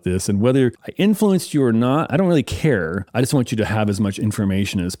thinking about this. And whether I influenced you or not, I don't really care. I just want you to have as much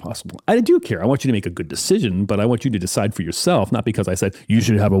information as possible. I do care. I want you to make a good decision, but I want you to decide for yourself, not because I said you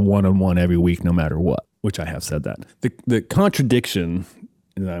should have a one-on-one every week, no matter what, which I have said that. The contradiction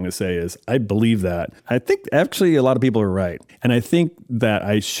that I'm going to say is I believe that. I think actually a lot of people are right. And I think that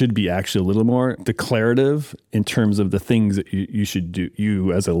I should be actually a little more declarative in terms of the things that you should do,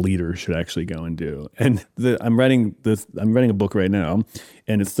 you as a leader should actually go and do. And I'm writing a book right now,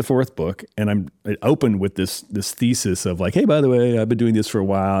 and it's the 4th book. And I opened with this thesis of like, hey, by the way, I've been doing this for a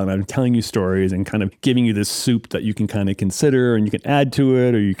while and I'm telling you stories and kind of giving you this soup that you can kind of consider and you can add to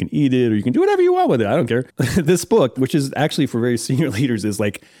it or you can eat it or you can do whatever you want with it. I don't care. This book, which is actually for very senior leaders, is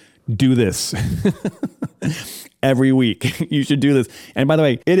like, do this. every week. You should do this. And by the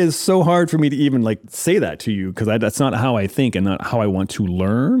way, it is so hard for me to even like say that to you because that's not how I think and not how I want to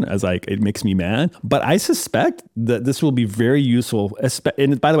learn, as like it makes me mad. But I suspect that this will be very useful.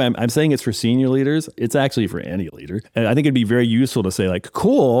 And by the way, I'm saying it's for senior leaders. It's actually for any leader. And I think it'd be very useful to say like,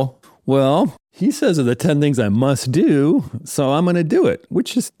 cool, well, he says are the 10 things I must do, so I'm going to do it,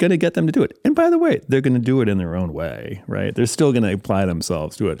 which is going to get them to do it. And by the way, they're going to do it in their own way, right? They're still going to apply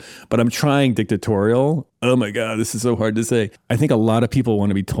themselves to it. But I'm trying dictatorial. Oh my God, this is so hard to say. I think a lot of people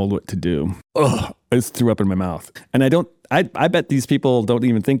want to be told what to do. Ugh, I just threw up in my mouth. And I bet these people don't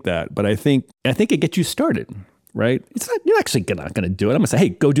even think that, but I think it gets you started. Right? It's not, you're actually not going to do it. I'm going to say, hey,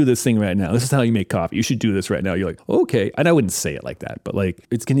 go do this thing right now. This is how you make coffee. You should do this right now. You're like, okay. And I wouldn't say it like that, but like,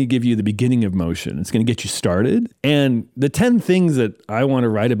 it's going to give you the beginning of motion. It's going to get you started. And the 10 things that I want to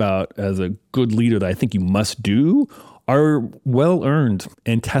write about as a good leader that I think you must do are well earned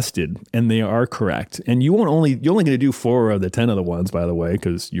and tested, and they are correct. And you're only going to do 4 of the 10 other ones, by the way,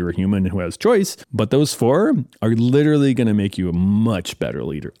 because you're a human who has choice. But those 4 are literally going to make you a much better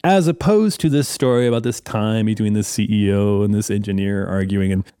leader, as opposed to this story about this time between this CEO and this engineer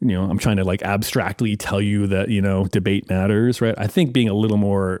arguing. And, I'm trying to like abstractly tell you that, debate matters, right? I think being a little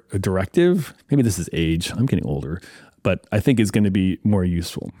more directive, maybe this is age, I'm getting older, but I think is going to be more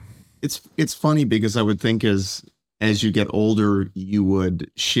useful. It's funny because I would think as you get older, you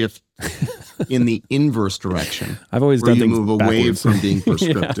would shift in the inverse direction. I've always done things move backwards. away from being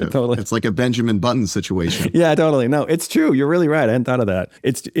prescriptive. Yeah, totally. It's like a Benjamin Button situation. Yeah, totally. No, it's true. You're really right. I hadn't thought of that.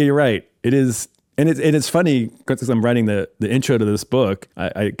 You're right. It is. And it's funny because I'm writing the intro to this book,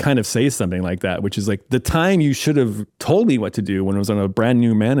 I kind of say something like that, which is like the time you should have told me what to do when I was on a brand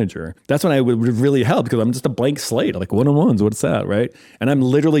new manager. That's when I would have really helped because I'm just a blank slate. I'm like one-on-ones, what's that, right? And I'm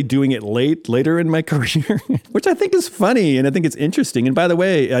literally doing it later in my career, which I think is funny and I think it's interesting. And by the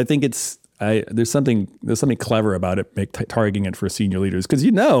way, I think there's something clever about it, targeting it for senior leaders because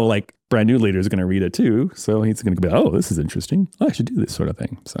like brand new leader is going to read it too, so he's going to be, oh, this is interesting. Oh, I should do this sort of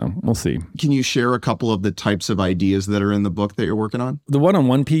thing. So we'll see. Can you share a couple of the types of ideas that are in the book that you're working on? The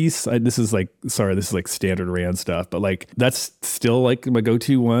one-on-one piece, this is like standard Rand stuff, but like that's still like my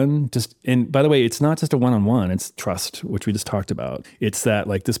go-to one. And by the way, it's not just a one-on-one; it's trust, which we just talked about. It's that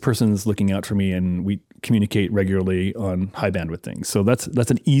like this person's looking out for me, and we communicate regularly on high bandwidth things. So that's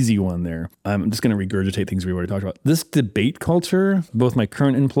an easy one there. I'm just going to regurgitate things we already talked about. This debate culture, both my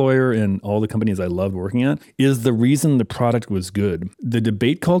current employer and all the companies I loved working at, is the reason the product was good. The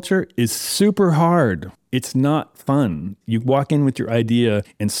debate culture is super hard. It's not fun. You walk in with your idea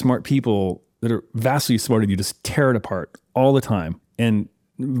and smart people that are vastly smarter than you just tear it apart all the time. And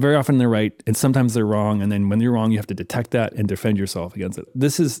very often they're right, and sometimes they're wrong. And then when you're wrong, you have to detect that and defend yourself against it.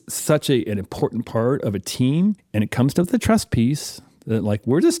 This is such an important part of a team, and it comes to the trust piece. That like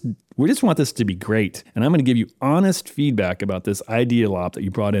we just want this to be great, and I'm going to give you honest feedback about this idea, Lopp, that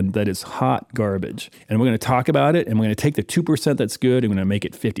you brought in that is hot garbage, and we're going to talk about it, and we're going to take the 2% that's good and we're going to make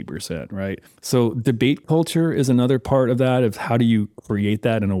it 50%, right? So debate culture is another part of that. Of how do you create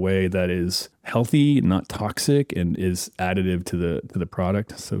that in a way that is healthy, not toxic, and is additive to the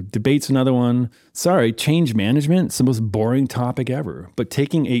product. So debate's another one. Sorry, change management, it's the most boring topic ever. But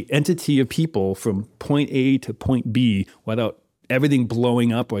taking a entity of people from point A to point B without everything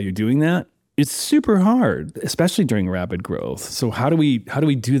blowing up while you're doing that, it's super hard, especially during rapid growth. So how do we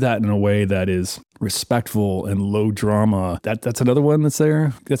do that in a way that is respectful and low drama? That's another one that's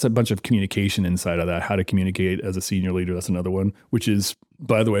there. That's a bunch of communication inside of that. How to communicate as a senior leader. That's another one, which is,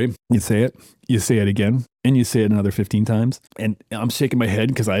 by the way, you say it again, and you say it another 15 times. And I'm shaking my head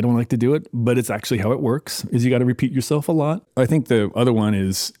because I don't like to do it, but it's actually how it works, is you got to repeat yourself a lot. I think the other one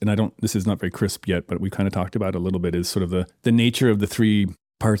is, and this is not very crisp yet, but we kind of talked about it a little bit, is sort of the nature of the 3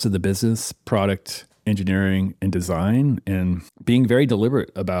 parts of the business: product, engineering, and design, and being very deliberate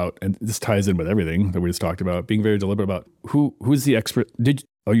about, and this ties in with everything that we just talked about, being very deliberate about who's the expert.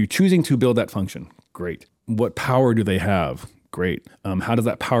 Are you choosing to build that function? Great. What power do they have? Great. How does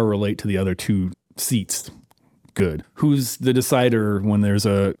that power relate to the other 2 seats? Good. Who's the decider when there's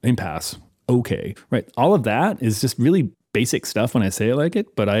a impasse? Okay. Right. All of that is just really basic stuff when I say it like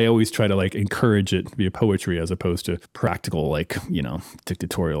it, but I always try to like encourage it to be a poetry as opposed to practical, like,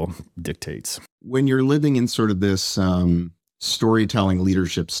 dictatorial dictates. When you're living in sort of this storytelling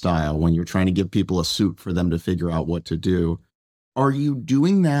leadership style, when you're trying to give people a soup for them to figure out what to do, are you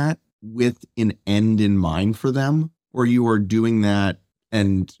doing that with an end in mind for them? Or you are doing that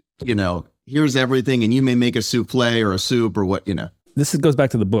and, here's everything and you may make a souffle or a soup or what, This goes back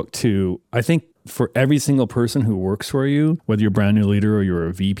to the book too. I think for every single person who works for you, whether you're a brand new leader or you're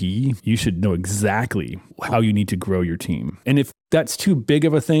a VP, you should know exactly how you need to grow your team. And if that's too big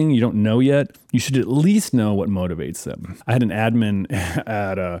of a thing you don't know yet, you should at least know what motivates them. I had an admin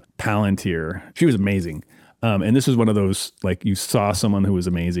at Palantir. She was amazing. And this was one of those, like, you saw someone who was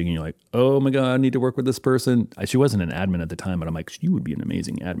amazing and you're like, oh my God, I need to work with this person. She wasn't an admin at the time, but I'm like, she would be an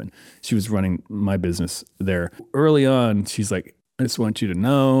amazing admin. She was running my business there. Early on, she's like, I just want you to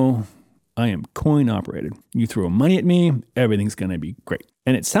know I am coin operated. You throw money at me, everything's going to be great.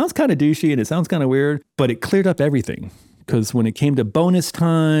 And it sounds kind of douchey and it sounds kind of weird, but it cleared up everything. Because when it came to bonus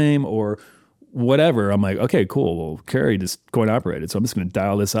time or whatever, I'm like, okay, cool. Well, Carrie just coin operated. So I'm just going to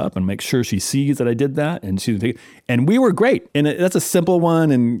dial this up and make sure she sees that I did that. And we were great. And that's a simple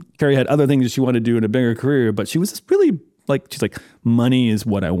one. And Carrie had other things that she wanted to do in a bigger career, but she was just really she's like, money is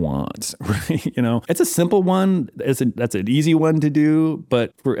what I want, right? It's a simple one. That's an easy one to do.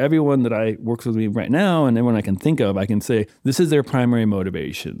 But for everyone that works with me right now and everyone I can think of, I can say this is their primary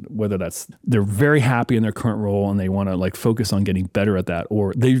motivation, whether that's they're very happy in their current role and they want to focus on getting better at that,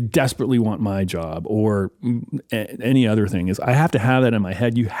 or they desperately want my job, or any other thing. Is I have to have that in my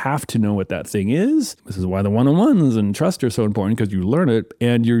head. You have to know what that thing is. This is why the one-on-ones and trust are so important, because you learn it,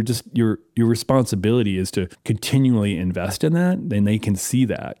 and your responsibility is to continually invest in that. Then they can see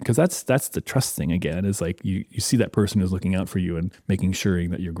that, because that's the trust thing again, is like you see that person who's looking out for you and making sure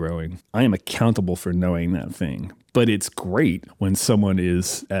that you're growing. I am accountable for knowing that thing. But it's great when someone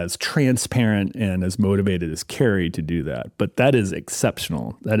is as transparent and as motivated as Carrie to do that. But that is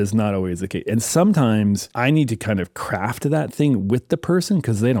exceptional. That is not always the case. And sometimes I need to kind of craft that thing with the person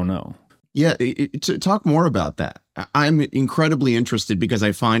because they don't know. Yeah, to talk more about that. I'm incredibly interested because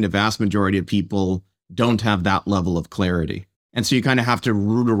I find a vast majority of people don't have that level of clarity. And so you kind of have to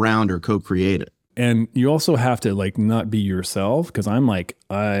root around or co-create it. And you also have to not be yourself, because I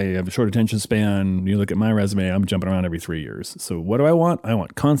have a short attention span. You look at my resume, I'm jumping around every 3 years. So what do I want? I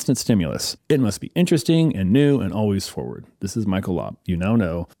want constant stimulus. It must be interesting and new and always forward. This is Michael Lopp. You now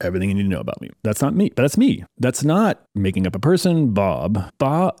know everything you need to know about me. That's not me, but that's me. That's not making up a person, Bob.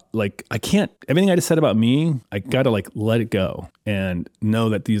 I can't, everything I just said about me, I got to let it go and know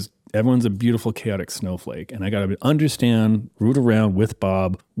that everyone's a beautiful, chaotic snowflake. And I got to understand, root around with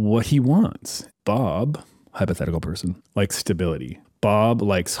Bob what he wants. Bob, hypothetical person, likes stability. Bob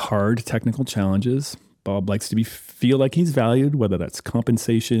likes hard technical challenges. Bob likes to feel like he's valued, whether that's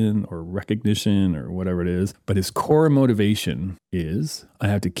compensation or recognition or whatever it is. But his core motivation is I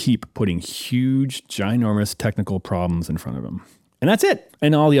have to keep putting huge, ginormous technical problems in front of him. And that's it.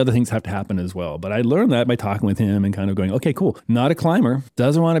 And all the other things have to happen as well. But I learned that by talking with him and kind of going, okay, cool. Not a climber,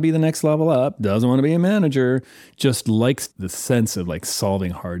 doesn't want to be the next level up, doesn't want to be a manager, just likes the sense of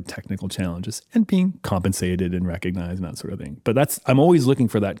solving hard technical challenges and being compensated and recognized and that sort of thing. But I'm always looking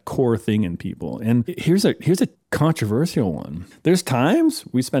for that core thing in people. And here's a controversial one. There's times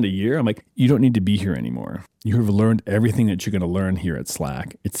we spend a year, I'm like, you don't need to be here anymore. You have learned everything that you're going to learn here at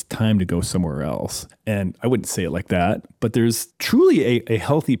Slack. It's time to go somewhere else. And I wouldn't say it like that, but there's truly a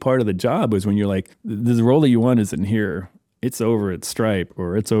healthy part of the job is when you're like, the role that you want isn't here. It's over at Stripe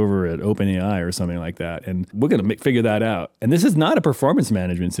or it's over at OpenAI or something like that. And we're going to figure that out. And this is not a performance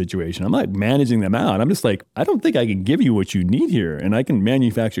management situation. I'm not managing them out. I'm just like, I don't think I can give you what you need here. And I can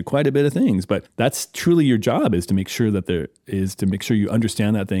manufacture quite a bit of things, but that's truly your job, is to make sure you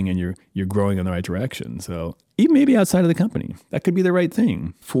understand that thing and you're growing in the right direction. So even maybe outside of the company, that could be the right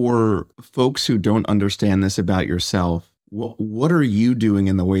thing. For folks who don't understand this about yourself, what are you doing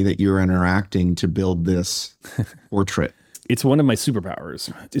in the way that you're interacting to build this portrait? It's one of my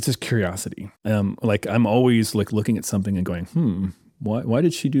superpowers. It's just curiosity. I'm always looking at something and going, why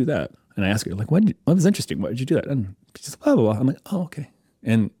did she do that? And I ask her, what was interesting? Why did you do that? And she says, blah, blah, blah. I'm like, oh, okay.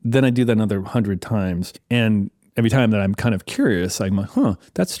 And then I do that another 100 times. And every time that I'm kind of curious, I'm like,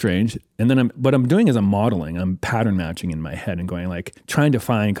 that's strange. And then what I'm doing is I'm modeling, I'm pattern matching in my head and going trying to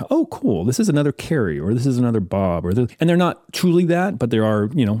find, oh, cool, this is another Carrie or this is another Bob and they're not truly that, but there are,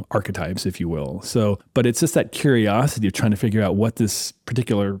 archetypes, if you will. So, but it's just that curiosity of trying to figure out what this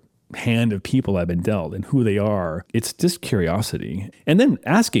particular hand of people I've been dealt and who they are. It's just curiosity. And then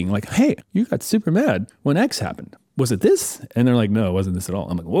asking hey, you got super mad when X happened. Was it this? And they're like, no, it wasn't this at all.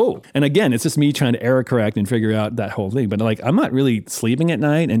 I'm like, whoa. And again, it's just me trying to error correct and figure out that whole thing. But I'm not really sleeping at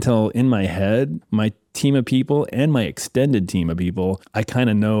night until in my head, my team of people and my extended team of people, I kind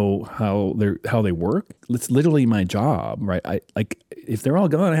of know how they work. It's literally my job, right? If they're all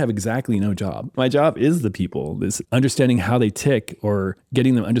gone, I have exactly no job. My job is the people, this understanding how they tick, or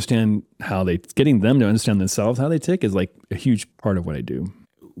getting them to understand themselves, how they tick, is a huge part of what I do.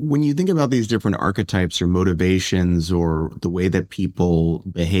 when you think about these different archetypes or motivations or the way that people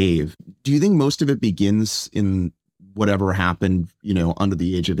behave, do you think most of it begins in whatever happened, under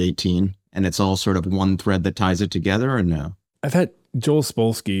the age of 18, and it's all sort of one thread that ties it together, or no? I've had Joel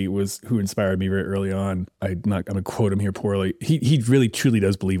Spolsky who inspired me very early on. I'm not going to quote him here poorly. He really truly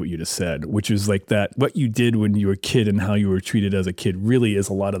does believe what you just said, which is like that what you did when you were a kid and how you were treated as a kid really is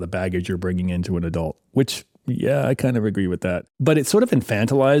a lot of the baggage you're bringing into an adult, which yeah, I kind of agree with that. But it sort of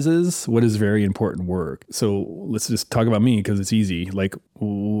infantilizes what is very important work. So let's just talk about me because it's easy. Like,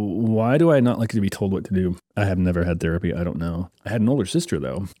 why do I not like to be told what to do? I have never had therapy. I don't know. I had an older sister,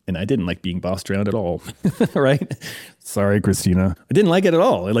 though, and I didn't like being bossed around at all. Right? Sorry, Christina. I didn't like it at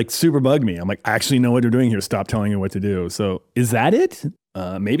all. It like super bugged me. I'm like, I actually know what you're doing here. Stop telling me what to do. So is that it?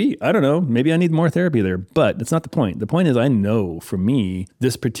 Maybe, I don't know. Maybe I need more therapy there, but that's not the point. The point is I know for me,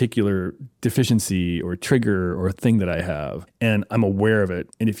 this particular deficiency or trigger or thing that I have, and I'm aware of it.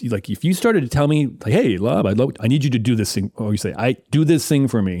 And if you started to tell me like, hey, Lopp, I need you to do this thing. Or you say, I do this thing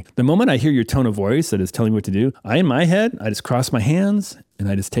for me. The moment I hear your tone of voice that is telling me what to do, in my head, I just cross my hands and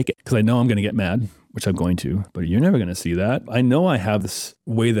I just take it because I know I'm going to get mad, which I'm going to, but you're never going to see that. I know I have this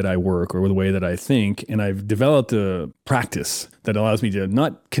way that I work or the way that I think, and I've developed a practice that allows me to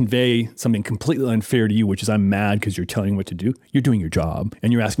not convey something completely unfair to you, which is I'm mad because you're telling me what to do. You're doing your job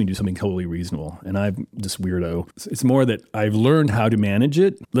and you're asking me to do something totally reasonable. And I'm this weirdo. It's more that I've learned how to manage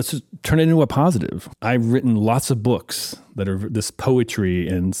it. Let's just turn it into a positive. I've written lots of books that are this poetry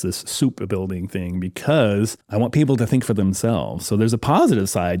and this soup building thing because I want people to think for themselves. So there's a positive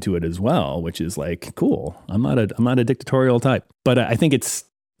side to it as well, which is like, cool. I'm not a dictatorial type, but I think it's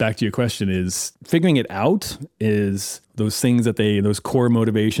back to your question is figuring it out is those things those core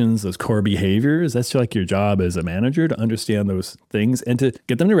motivations, those core behaviors. That's like your job as a manager to understand those things and to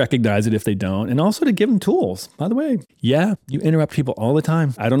get them to recognize it if they don't. And also to give them tools. By the way, yeah, you interrupt people all the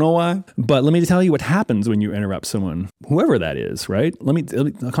time. I don't know why, but let me tell you what happens when you interrupt someone, whoever that is, right? Let me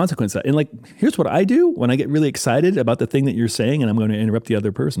the consequence of that. And like, here's what I do when I get really excited about the thing that you're saying and I'm going to interrupt the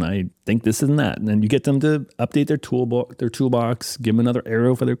other person. I think this and that. And then you get them to update their toolbox, give them another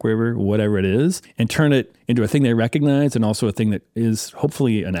arrow for their quiver, whatever it is, and turn it into a thing they recognize and also a thing that is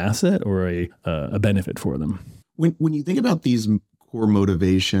hopefully an asset or a benefit for them. When you think about these core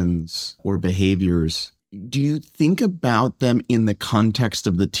motivations or behaviors, do you think about them in the context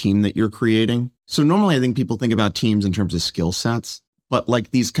of the team that you're creating? So normally I think people think about teams in terms of skill sets, but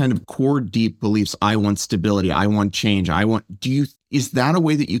like these kind of core deep beliefs, I want stability, I want change, is that a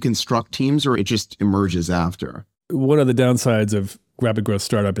way that you construct teams or it just emerges after? One of the downsides of rapid growth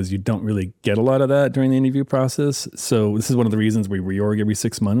startup is you don't really get a lot of that during the interview process. So this is one of the reasons we reorg every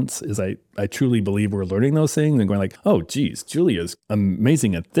 6 months is I truly believe we're learning those things and going like, oh, geez, Julia's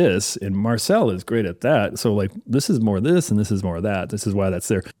amazing at this and Marcel is great at that. So like, this is more this and this is more that. This is why that's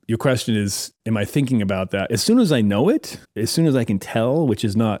there. Your question is, am I thinking about that? As soon as I know it, as soon as I can tell, which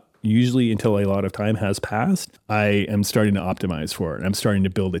is not usually until a lot of time has passed, I am starting to optimize for it. I'm starting to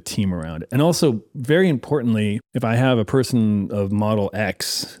build a team around it. And also, very importantly, if I have a person of model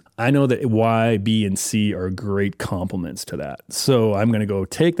X, I know that Y, B, and C are great complements to that. So I'm going to go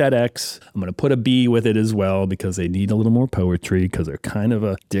take that X. I'm going to put a B with it as well because they need a little more poetry because they're kind of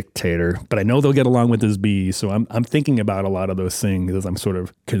a dictator. But I know they'll get along with this B. So I'm thinking about a lot of those things as I'm sort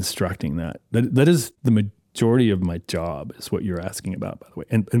of constructing that. That is the majority of my job is what you're asking about, by the way.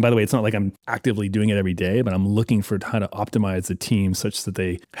 And by the way, it's not like I'm actively doing it every day, but I'm looking for how to optimize the team such that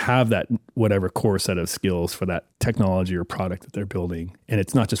they have that whatever core set of skills for that technology or product that they're building. And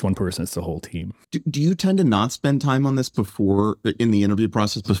it's not just one person, it's the whole team. Do you tend to not spend time on this in the interview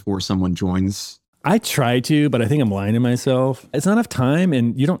process before someone joins? I try to, but I think I'm lying to myself. It's not enough time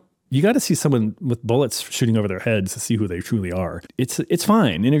and you got to see someone with bullets shooting over their heads to see who they truly are. It's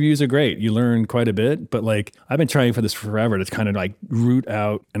fine. Interviews are great. You learn quite a bit, but like I've been trying for this forever to kind of like root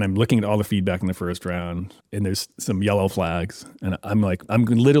out, and I'm looking at all the feedback in the first round and there's some yellow flags. And I'm like, I'm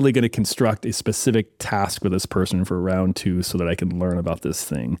literally going to construct a specific task with this person for round 2 so that I can learn about this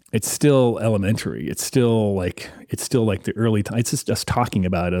thing. It's still elementary. It's still like the early time. It's just talking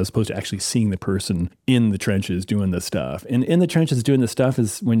about it as opposed to actually seeing the person in the trenches doing this stuff. And in the trenches doing this stuff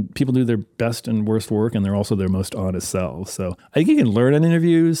is when people do their best and worst work and they're also their most honest selves. So I think you can learn in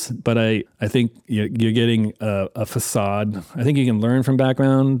interviews, but I think you're getting a facade. I think you can learn from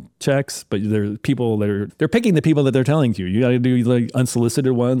background checks, but there are people they're picking the people that they're telling you. You got to do like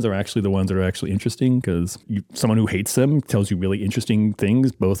unsolicited ones or actually the ones that are actually interesting because someone who hates them tells you really interesting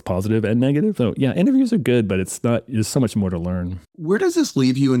things, both positive and negative. So yeah, interviews are good, but there's so much more to learn. Where does this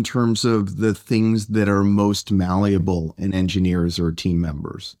leave you in terms of the things that are most malleable in engineers or team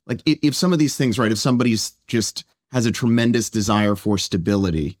members? Like if some of these things, right, if somebody's just has a tremendous desire for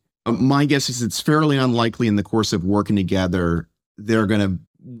stability. My guess is it's fairly unlikely in the course of working together, they're going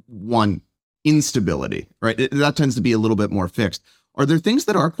to want instability, right? That tends to be a little bit more fixed. Are there things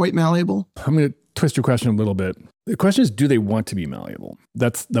that are quite malleable? I'm going to twist your question a little bit. The question is, do they want to be malleable?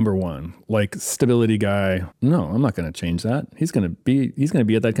 That's number one. Like stability guy, no, I'm not going to change that. He's going to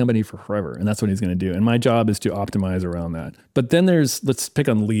be at that company for forever. And that's what he's going to do. And my job is to optimize around that. But then let's pick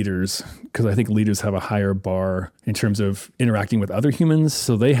on leaders, because I think leaders have a higher bar in terms of interacting with other humans.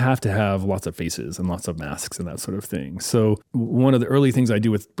 So they have to have lots of faces and lots of masks and that sort of thing. So one of the early things I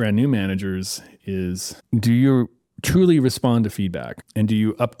do with brand new managers is, do you truly respond to feedback? And do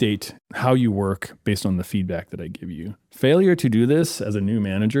you update how you work based on the feedback that I give you? Failure to do this as a new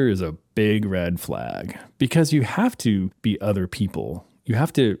manager is a big red flag, because you have to be other people. You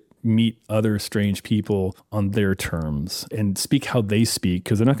have to meet other strange people on their terms and speak how they speak,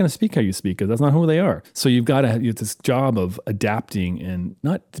 because they're not going to speak how you speak, because that's not who they are. So you've got to have this job of adapting and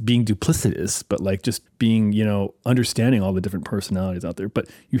not being duplicitous, but like just being, understanding all the different personalities out there. But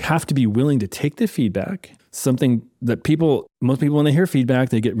you have to be willing to take the feedback, something that most people, when they hear feedback,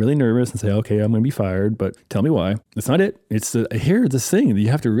 they get really nervous and say, okay, I'm going to be fired, but tell me why. That's not it. It's here's this thing that you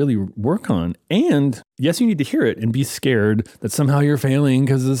have to really work on. And yes, you need to hear it and be scared that somehow you're failing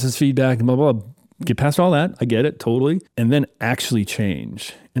because this is feedback and blah, blah, blah. Get past all that. I get it totally. And then actually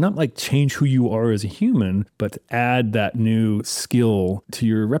change. And not like change who you are as a human, but add that new skill to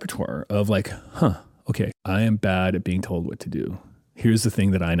your repertoire of like, okay, I am bad at being told what to do. Here's the thing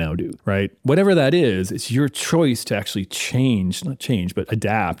that I now do, right? Whatever that is, it's your choice to actually not change, but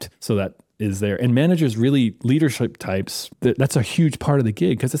adapt so that is there. And managers, really leadership types, that's a huge part of the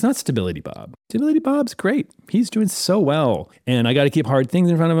gig, because it's not Stability Bob. Stability Bob's great. He's doing so well. And I got to keep hard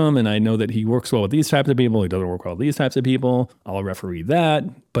things in front of him. And I know that he works well with these types of people. He doesn't work well with these types of people. I'll referee that.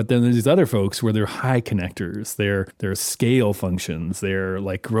 But then there's these other folks where they're high connectors. They're scale functions. They're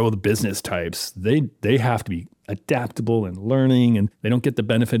like grow the business types. They have to be adaptable and learning, and they don't get the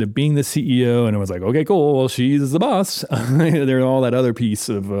benefit of being the CEO. And I was like, okay, cool. Well, she's the boss. There's all that other piece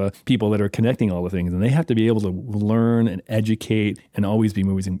of people that are connecting all the things, and they have to be able to learn and educate and always be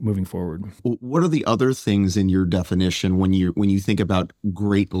moving forward. What are the other things in your definition when you think about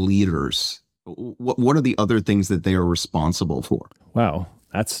great leaders? What are the other things that they are responsible for? Wow,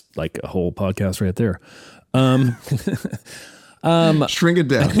 that's like a whole podcast right there. Shrink it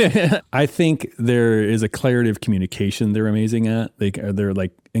down. I think there is a clarity of communication they're amazing at. They're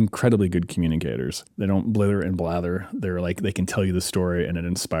like incredibly good communicators. They don't blither and blather. They're like, they can tell you the story and it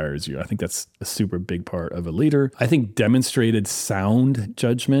inspires you. I think that's a super big part of a leader. I think demonstrated sound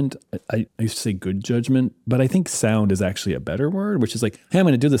judgment. I used to say good judgment, but I think sound is actually a better word, which is like, hey, I'm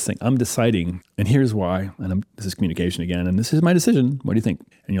going to do this thing. I'm deciding, and here's why. And this is communication again, and this is my decision. What do you think?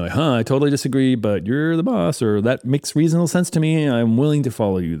 And you're like, I totally disagree, but you're the boss, or that makes reasonable sense to me. I'm willing to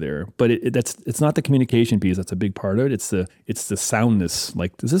follow you there. But it's not the communication piece. That's a big part of it. It's the soundness.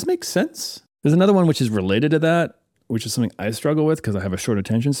 Like, does this make sense? There's another one which is related to that, which is something I struggle with because I have a short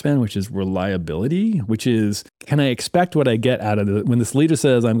attention span, which is reliability, which is, can I expect what I get out of when this leader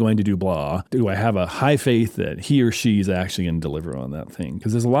says I'm going to do blah, do I have a high faith that he or she is actually going to deliver on that thing?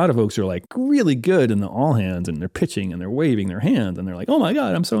 Because there's a lot of folks who are like really good in the all hands, and they're pitching and they're waving their hands and they're like, oh my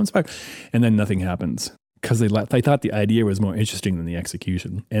God, I'm so inspired. And then nothing happens, because they thought the idea was more interesting than the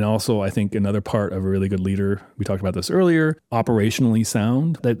execution. And also, I think another part of a really good leader, we talked about this earlier, operationally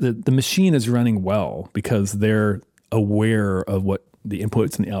sound, that the machine is running well because they're aware of what the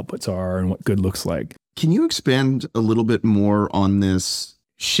inputs and the outputs are and what good looks like. Can you expand a little bit more on this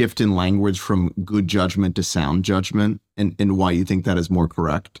shift in language from good judgment to sound judgment, and why you think that is more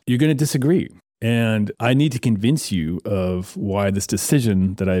correct? You're going to disagree. And I need to convince you of why this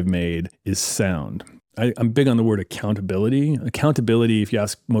decision that I've made is sound. I'm big on the word accountability. Accountability, if you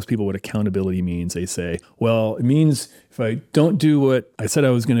ask most people what accountability means, they say, well, it means if I don't do what I said I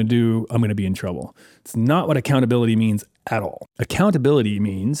was going to do, I'm going to be in trouble. It's not what accountability means at all. Accountability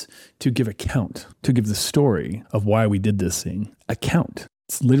means to give account, to give the story of why we did this thing. Account.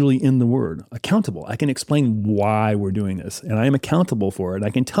 It's literally in the word, accountable. I can explain why we're doing this, and I am accountable for it.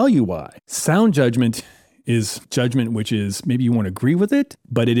 I can tell you why. Sound judgment is judgment, which is maybe you won't agree with it,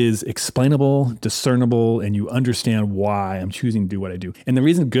 but it is explainable, discernible, and you understand why I'm choosing to do what I do. And the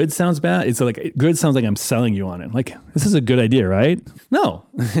reason good sounds bad is like good sounds like I'm selling you on it. Like, this is a good idea, right? No.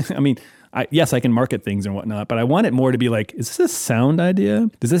 I mean, yes, I can market things and whatnot, but I want it more to be like, is this a sound idea?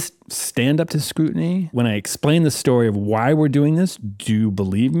 Does this stand up to scrutiny? When I explain the story of why we're doing this, do you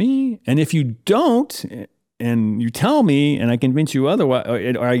believe me? And if you don't, and you tell me and I convince you otherwise,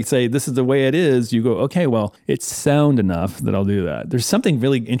 or I say this is the way it is, you go, okay, well, it's sound enough that I'll do that. There's something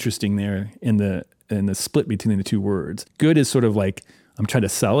really interesting there in the and the split between the two words. Good is sort of like, I'm trying to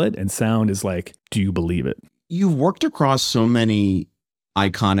sell it, and sound is like, do you believe it? You've worked across so many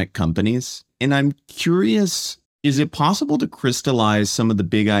iconic companies, and I'm curious, is it possible to crystallize some of the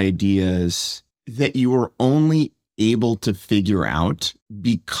big ideas that you were only able to figure out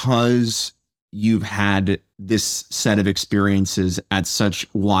because you've had this set of experiences at such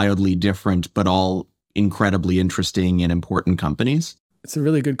wildly different but all incredibly interesting and important companies? It's a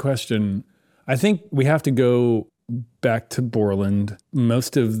really good question. I think we have to go back to Borland.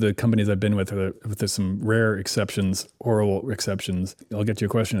 Most of the companies I've been with, there's some rare exceptions, horrible exceptions. I'll get to your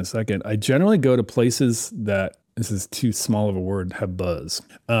question in a second. I generally go to places that, this is too small of a word, have buzz.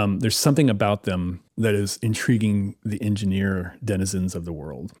 There's something about them that is intriguing the engineer denizens of the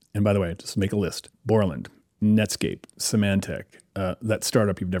world. And by the way, just make a list. Borland, Netscape, Symantec, that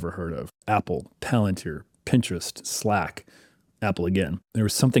startup you've never heard of, Apple, Palantir, Pinterest, Slack, Apple again. There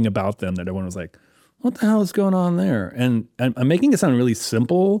was something about them that everyone was like, what the hell is going on there? And I'm making it sound really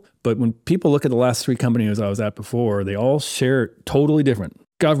simple, but when people look at the last three companies I was at before, they all share totally different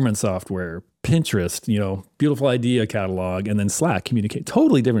government software, Pinterest, beautiful idea catalog, and then Slack, communicate,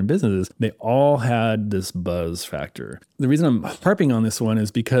 totally different businesses. They all had this buzz factor. The reason I'm harping on this one is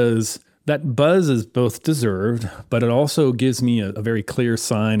because that buzz is both deserved, but it also gives me a very clear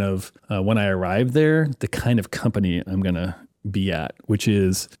sign of when I arrive there, the kind of company I'm going to be at, which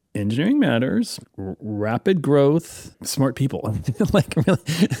is engineering matters, rapid growth, smart people. It's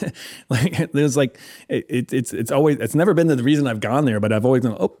never been the reason I've gone there, but I've always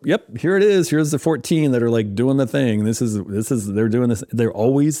been, oh, yep, here it is. Here's the 14 that are like doing the thing. They're doing this. They're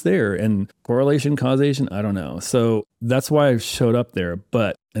always there. And correlation, causation, I don't know. So that's why I showed up there.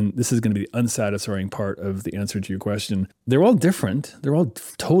 But, and this is going to be the unsatisfying part of the answer to your question, they're all different. They're all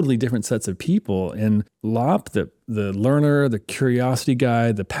totally different sets of people. And Lopp, the learner, the curiosity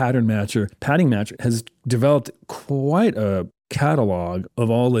guy, the pattern matcher, has developed quite a catalog of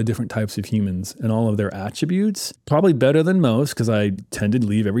all the different types of humans and all of their attributes, probably better than most because I tend to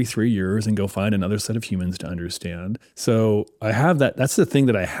leave every 3 years and go find another set of humans to understand. So I have that. That's the thing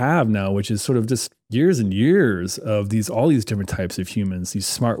that I have now, which is sort of just years and years of all these different types of humans, these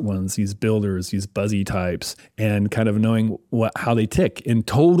smart ones, these builders, these buzzy types, and kind of knowing how they tick in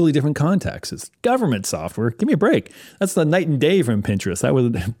totally different contexts. It's government software. Give me a break. That's the night and day from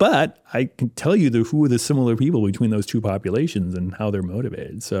Pinterest. But I can tell you who are the similar people between those two populations and how they're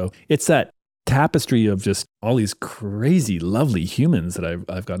motivated. So it's that tapestry of just all these crazy, lovely humans that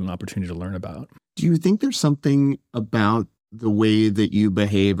I've got an opportunity to learn about. Do you think there's something about the way that you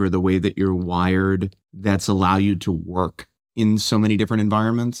behave or the way that you're wired that's allow you to work in so many different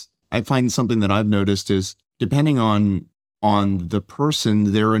environments? I find something that I've noticed is depending on the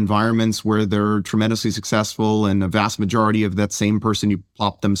person, there are environments where they're tremendously successful and a vast majority of that same person, you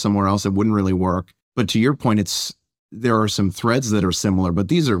plop them somewhere else, it wouldn't really work. But to your point, there are some threads that are similar, but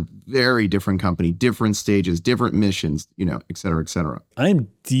these are very different company, different stages, different missions, et cetera, et cetera. I'm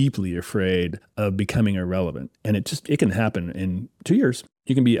deeply afraid of becoming irrelevant. And it can happen in 2 years.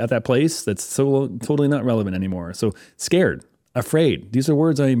 You can be at that place that's so totally not relevant anymore. So scared, afraid. These are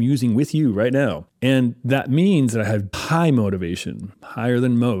words I am using with you right now. And that means that I have high motivation, higher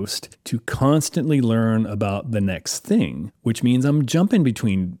than most, to constantly learn about the next thing, which means I'm jumping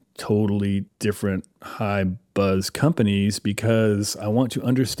between totally different high buzz companies because I want to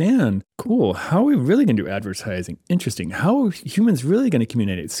understand, cool, how are we really going to do advertising? Interesting. How are humans really going to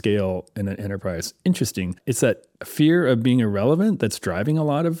communicate at scale in an enterprise? Interesting. It's that fear of being irrelevant that's driving a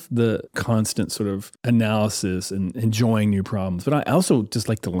lot of the constant sort of analysis and enjoying new problems. But I also just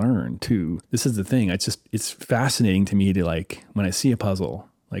like to learn too. This is the thing. It's fascinating to me to when I see a puzzle,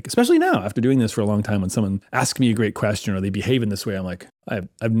 especially now after doing this for a long time, when someone asks me a great question or they behave in this way, I'm like, I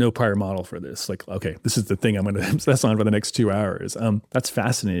have no prior model for this. Okay, this is the thing I'm going to obsess on for the next 2 hours. That's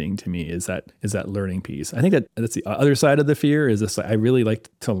fascinating to me is that learning piece. I think that's the other side of the fear is this. I really like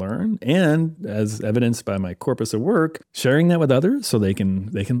to learn, and as evidenced by my corpus of work, sharing that with others so they can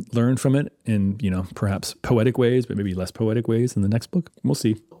learn from it in, perhaps poetic ways, but maybe less poetic ways in the next book. We'll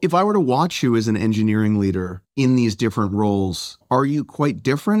see. If I were to watch you as an engineering leader in these different roles, are you quite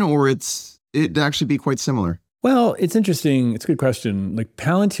different or it'd actually be quite similar? Well, it's interesting. It's a good question.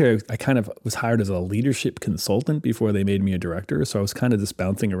 Palantir, I kind of was hired as a leadership consultant before they made me a director. So I was kind of just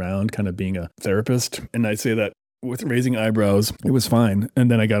bouncing around, kind of being a therapist. And I say that with raising eyebrows, it was fine.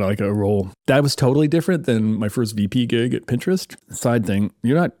 And then I got a role. That was totally different than my first VP gig at Pinterest. Side thing,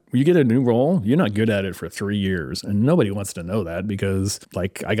 you get a new role, you're not good at it for 3 years. And nobody wants to know that because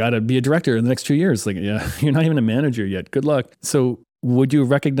I got to be a director in the next 2 years. You're not even a manager yet. Good luck. So would you have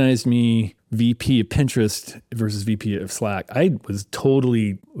recognized me VP of Pinterest versus VP of Slack? I was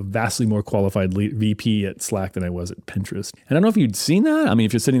totally vastly more qualified VP at Slack than I was at Pinterest. And I don't know if you'd seen that. I mean,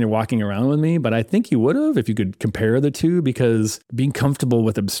 if you're sitting there walking around with me, but I think you would have if you could compare the two, because being comfortable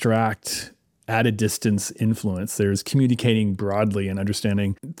with abstract at a distance influence. There's communicating broadly and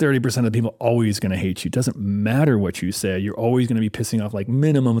understanding 30% of the people always going to hate you. It doesn't matter what you say. You're always going to be pissing off like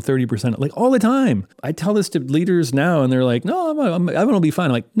minimum 30%, like all the time. I tell this to leaders now and they're like, no, I'm going to be fine.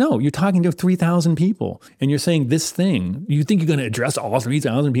 I'm like, no, you're talking to 3,000 people and you're saying this thing. You think you're going to address all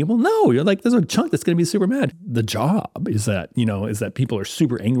 3,000 people? No, you're like, there's a chunk that's going to be super mad. The job is that people are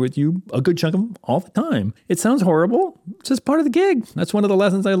super angry with you, a good chunk of them all the time. It sounds horrible. It's just part of the gig. That's one of the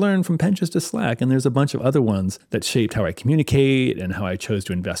lessons I learned from Pinterest to Slack. And there's a bunch of other ones that shaped how I communicate and how I chose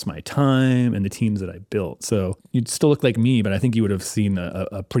to invest my time and the teams that I built. So you'd still look like me, but I think you would have seen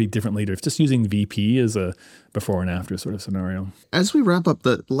a pretty different leader. If just using VP as a before and after sort of scenario. As we wrap up,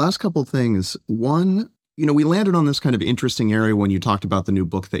 the last couple of things, one, we landed on this kind of interesting area when you talked about the new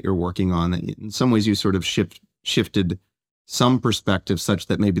book that you're working on. In some ways, you sort of shifted some perspective such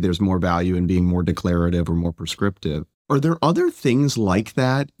that maybe there's more value in being more declarative or more prescriptive. Are there other things like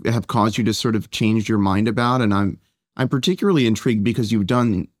that have caused you to sort of change your mind about? And I'm particularly intrigued because you've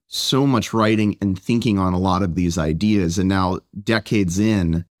done so much writing and thinking on a lot of these ideas. And now decades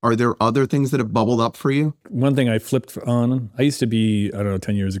in, are there other things that have bubbled up for you? One thing I flipped on, I used to be,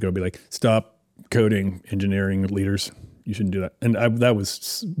 10 years ago, be like, stop coding engineering leaders. You shouldn't do that. And that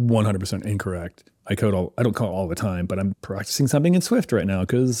was 100% incorrect. I don't code all the time, but I'm practicing something in Swift right now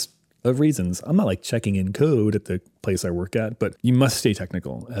because of reasons. I'm not like checking in code at the place I work at, but you must stay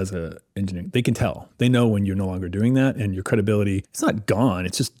technical as an engineer. They can tell. They know when you're no longer doing that, and your credibility, it's not gone.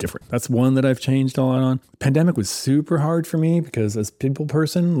 It's just different. That's one that I've changed a lot on. Pandemic was super hard for me because as a people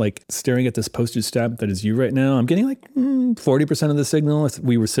person, like staring at this postage stamp that is you right now, I'm getting like 40% of the signal. If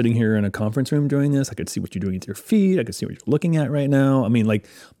we were sitting here in a conference room doing this, I could see what you're doing with your feet. I could see what you're looking at right now. I mean, like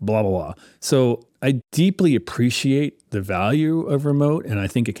blah, blah, blah. So I deeply appreciate the value of remote, and I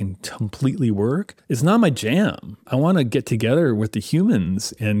think it can completely work. It's not my jam. I want to get together with the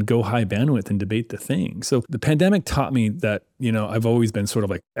humans and go high bandwidth and debate the thing. So the pandemic taught me that, I've always been sort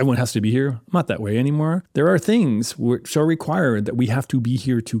of like, everyone has to be here. I'm not that way anymore. There are things which are required that we have to be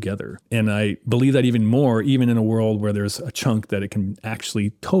here together. And I believe that even more, even in a world where there's a chunk that it can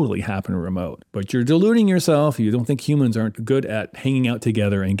actually totally happen remote. But you're deluding yourself. You don't think humans aren't good at hanging out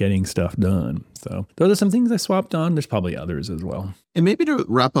together and getting stuff done. So those are some things I swapped on. There's probably others as well. And maybe to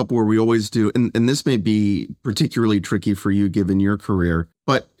wrap up where we always do, and this may be particularly tricky for you given your career,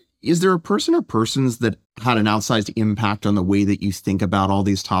 but is there a person or persons that had an outsized impact on the way that you think about all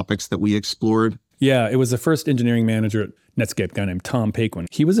these topics that we explored? Yeah, it was the first engineering manager at Netscape, a guy named Tom Paquin.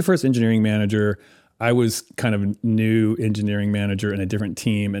 He was the first engineering manager. I was kind of a new engineering manager in a different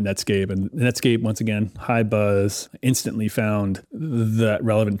team at Netscape. And Netscape, once again, high buzz, instantly found that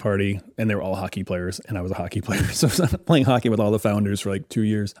relevant party. And they were all hockey players. And I was a hockey player. So I was playing hockey with all the founders for like 2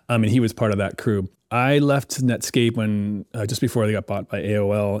 years. And he was part of that crew. I left Netscape when just before they got bought by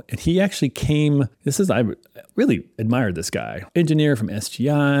AOL. And he actually came, I really admired this guy. Engineer from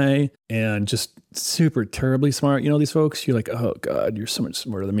SGI and just super terribly smart. These folks, you're like, oh God, you're so much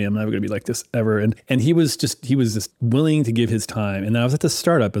smarter than me. I'm never going to be like this ever. And he was just willing to give his time. And I was at the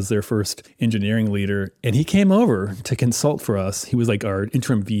startup as their first engineering leader. And he came over to consult for us. He was like our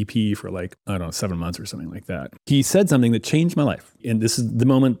interim VP for 7 months or something like that. He said something that changed my life. And this is the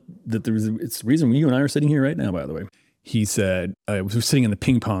moment that it's the reason you and I are sitting here right now, by the way. He said, I was sitting in the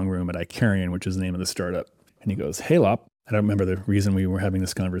ping pong room at Icarian, which is the name of the startup. And he goes, hey, Lopp. I don't remember the reason we were having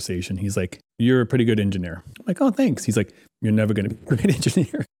this conversation. He's like, you're a pretty good engineer. I'm like, oh, thanks. He's like, you're never going to be a great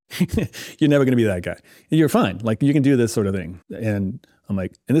engineer. You're never going to be that guy. You're fine. Like, you can do this sort of thing. And I'm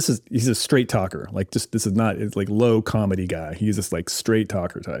like, and he's a straight talker. It's like low comedy guy. He's this like straight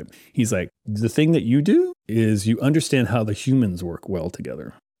talker type. He's like, the thing that you do is you understand how the humans work well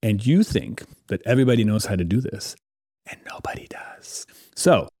together. And you think that everybody knows how to do this. And nobody does.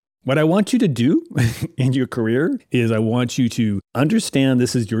 So what I want you to do in your career is I want you to understand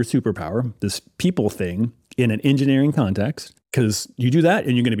this is your superpower, this people thing in an engineering context, because you do that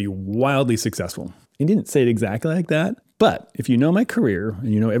and you're going to be wildly successful. He didn't say it exactly like that. But if you know my career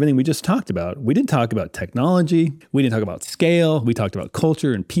and you know everything we just talked about, we didn't talk about technology. We didn't talk about scale. We talked about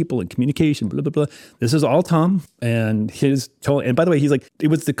culture and people and communication, blah, blah, blah. This is all Tom and and by the way, he's like, it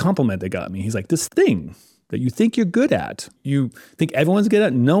was the compliment that got me. He's like, this thing that you think you're good at, you think everyone's good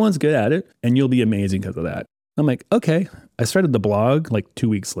at, no one's good at it, and you'll be amazing because of that. I'm like, okay. I started the blog like 2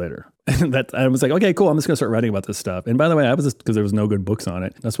 weeks later. And that I was like, okay, cool. I'm just going to start writing about this stuff. And by the way, I was just because there was no good books on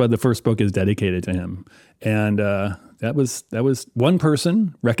it. That's why the first book is dedicated to him. And that was one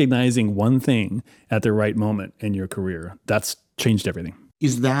person recognizing one thing at the right moment in your career. That's changed everything.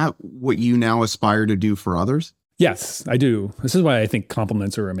 Is that what you now aspire to do for others? Yes, I do. This is why I think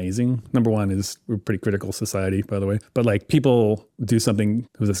compliments are amazing. Number one is we're a pretty critical society, by the way. But like people do something.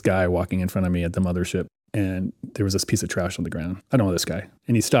 There was this guy walking in front of me at the mothership, and there was this piece of trash on the ground. I don't know this guy.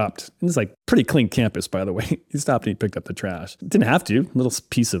 And he stopped. And it's like pretty clean campus, by the way. He stopped and he picked up the trash. Didn't have to. Little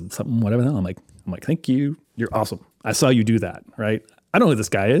piece of something, whatever. I'm like, thank you. You're awesome. I saw you do that, right? I don't know who this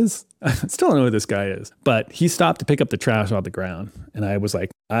guy is. I still don't know who this guy is. But he stopped to pick up the trash off the ground. And I was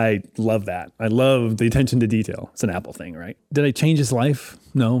like, I love that. I love the attention to detail. It's an Apple thing, right? Did I change his life?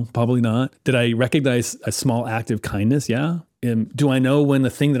 No, probably not. Did I recognize a small act of kindness? Yeah. Do I know when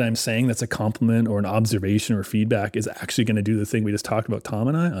the thing that I'm saying that's a compliment or an observation or feedback is actually going to do the thing we just talked about, Tom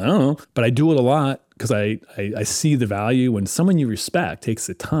and I? I don't know. But I do it a lot because I see the value when someone you respect takes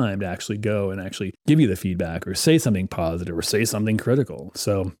the time to actually go and actually give you the feedback or say something positive or say something critical.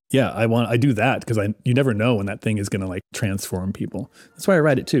 So yeah, I do that because you never know when that thing is going to like transform people. That's why I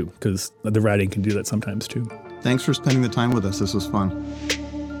write it too, because the writing can do that sometimes too. Thanks for spending the time with us. This was fun.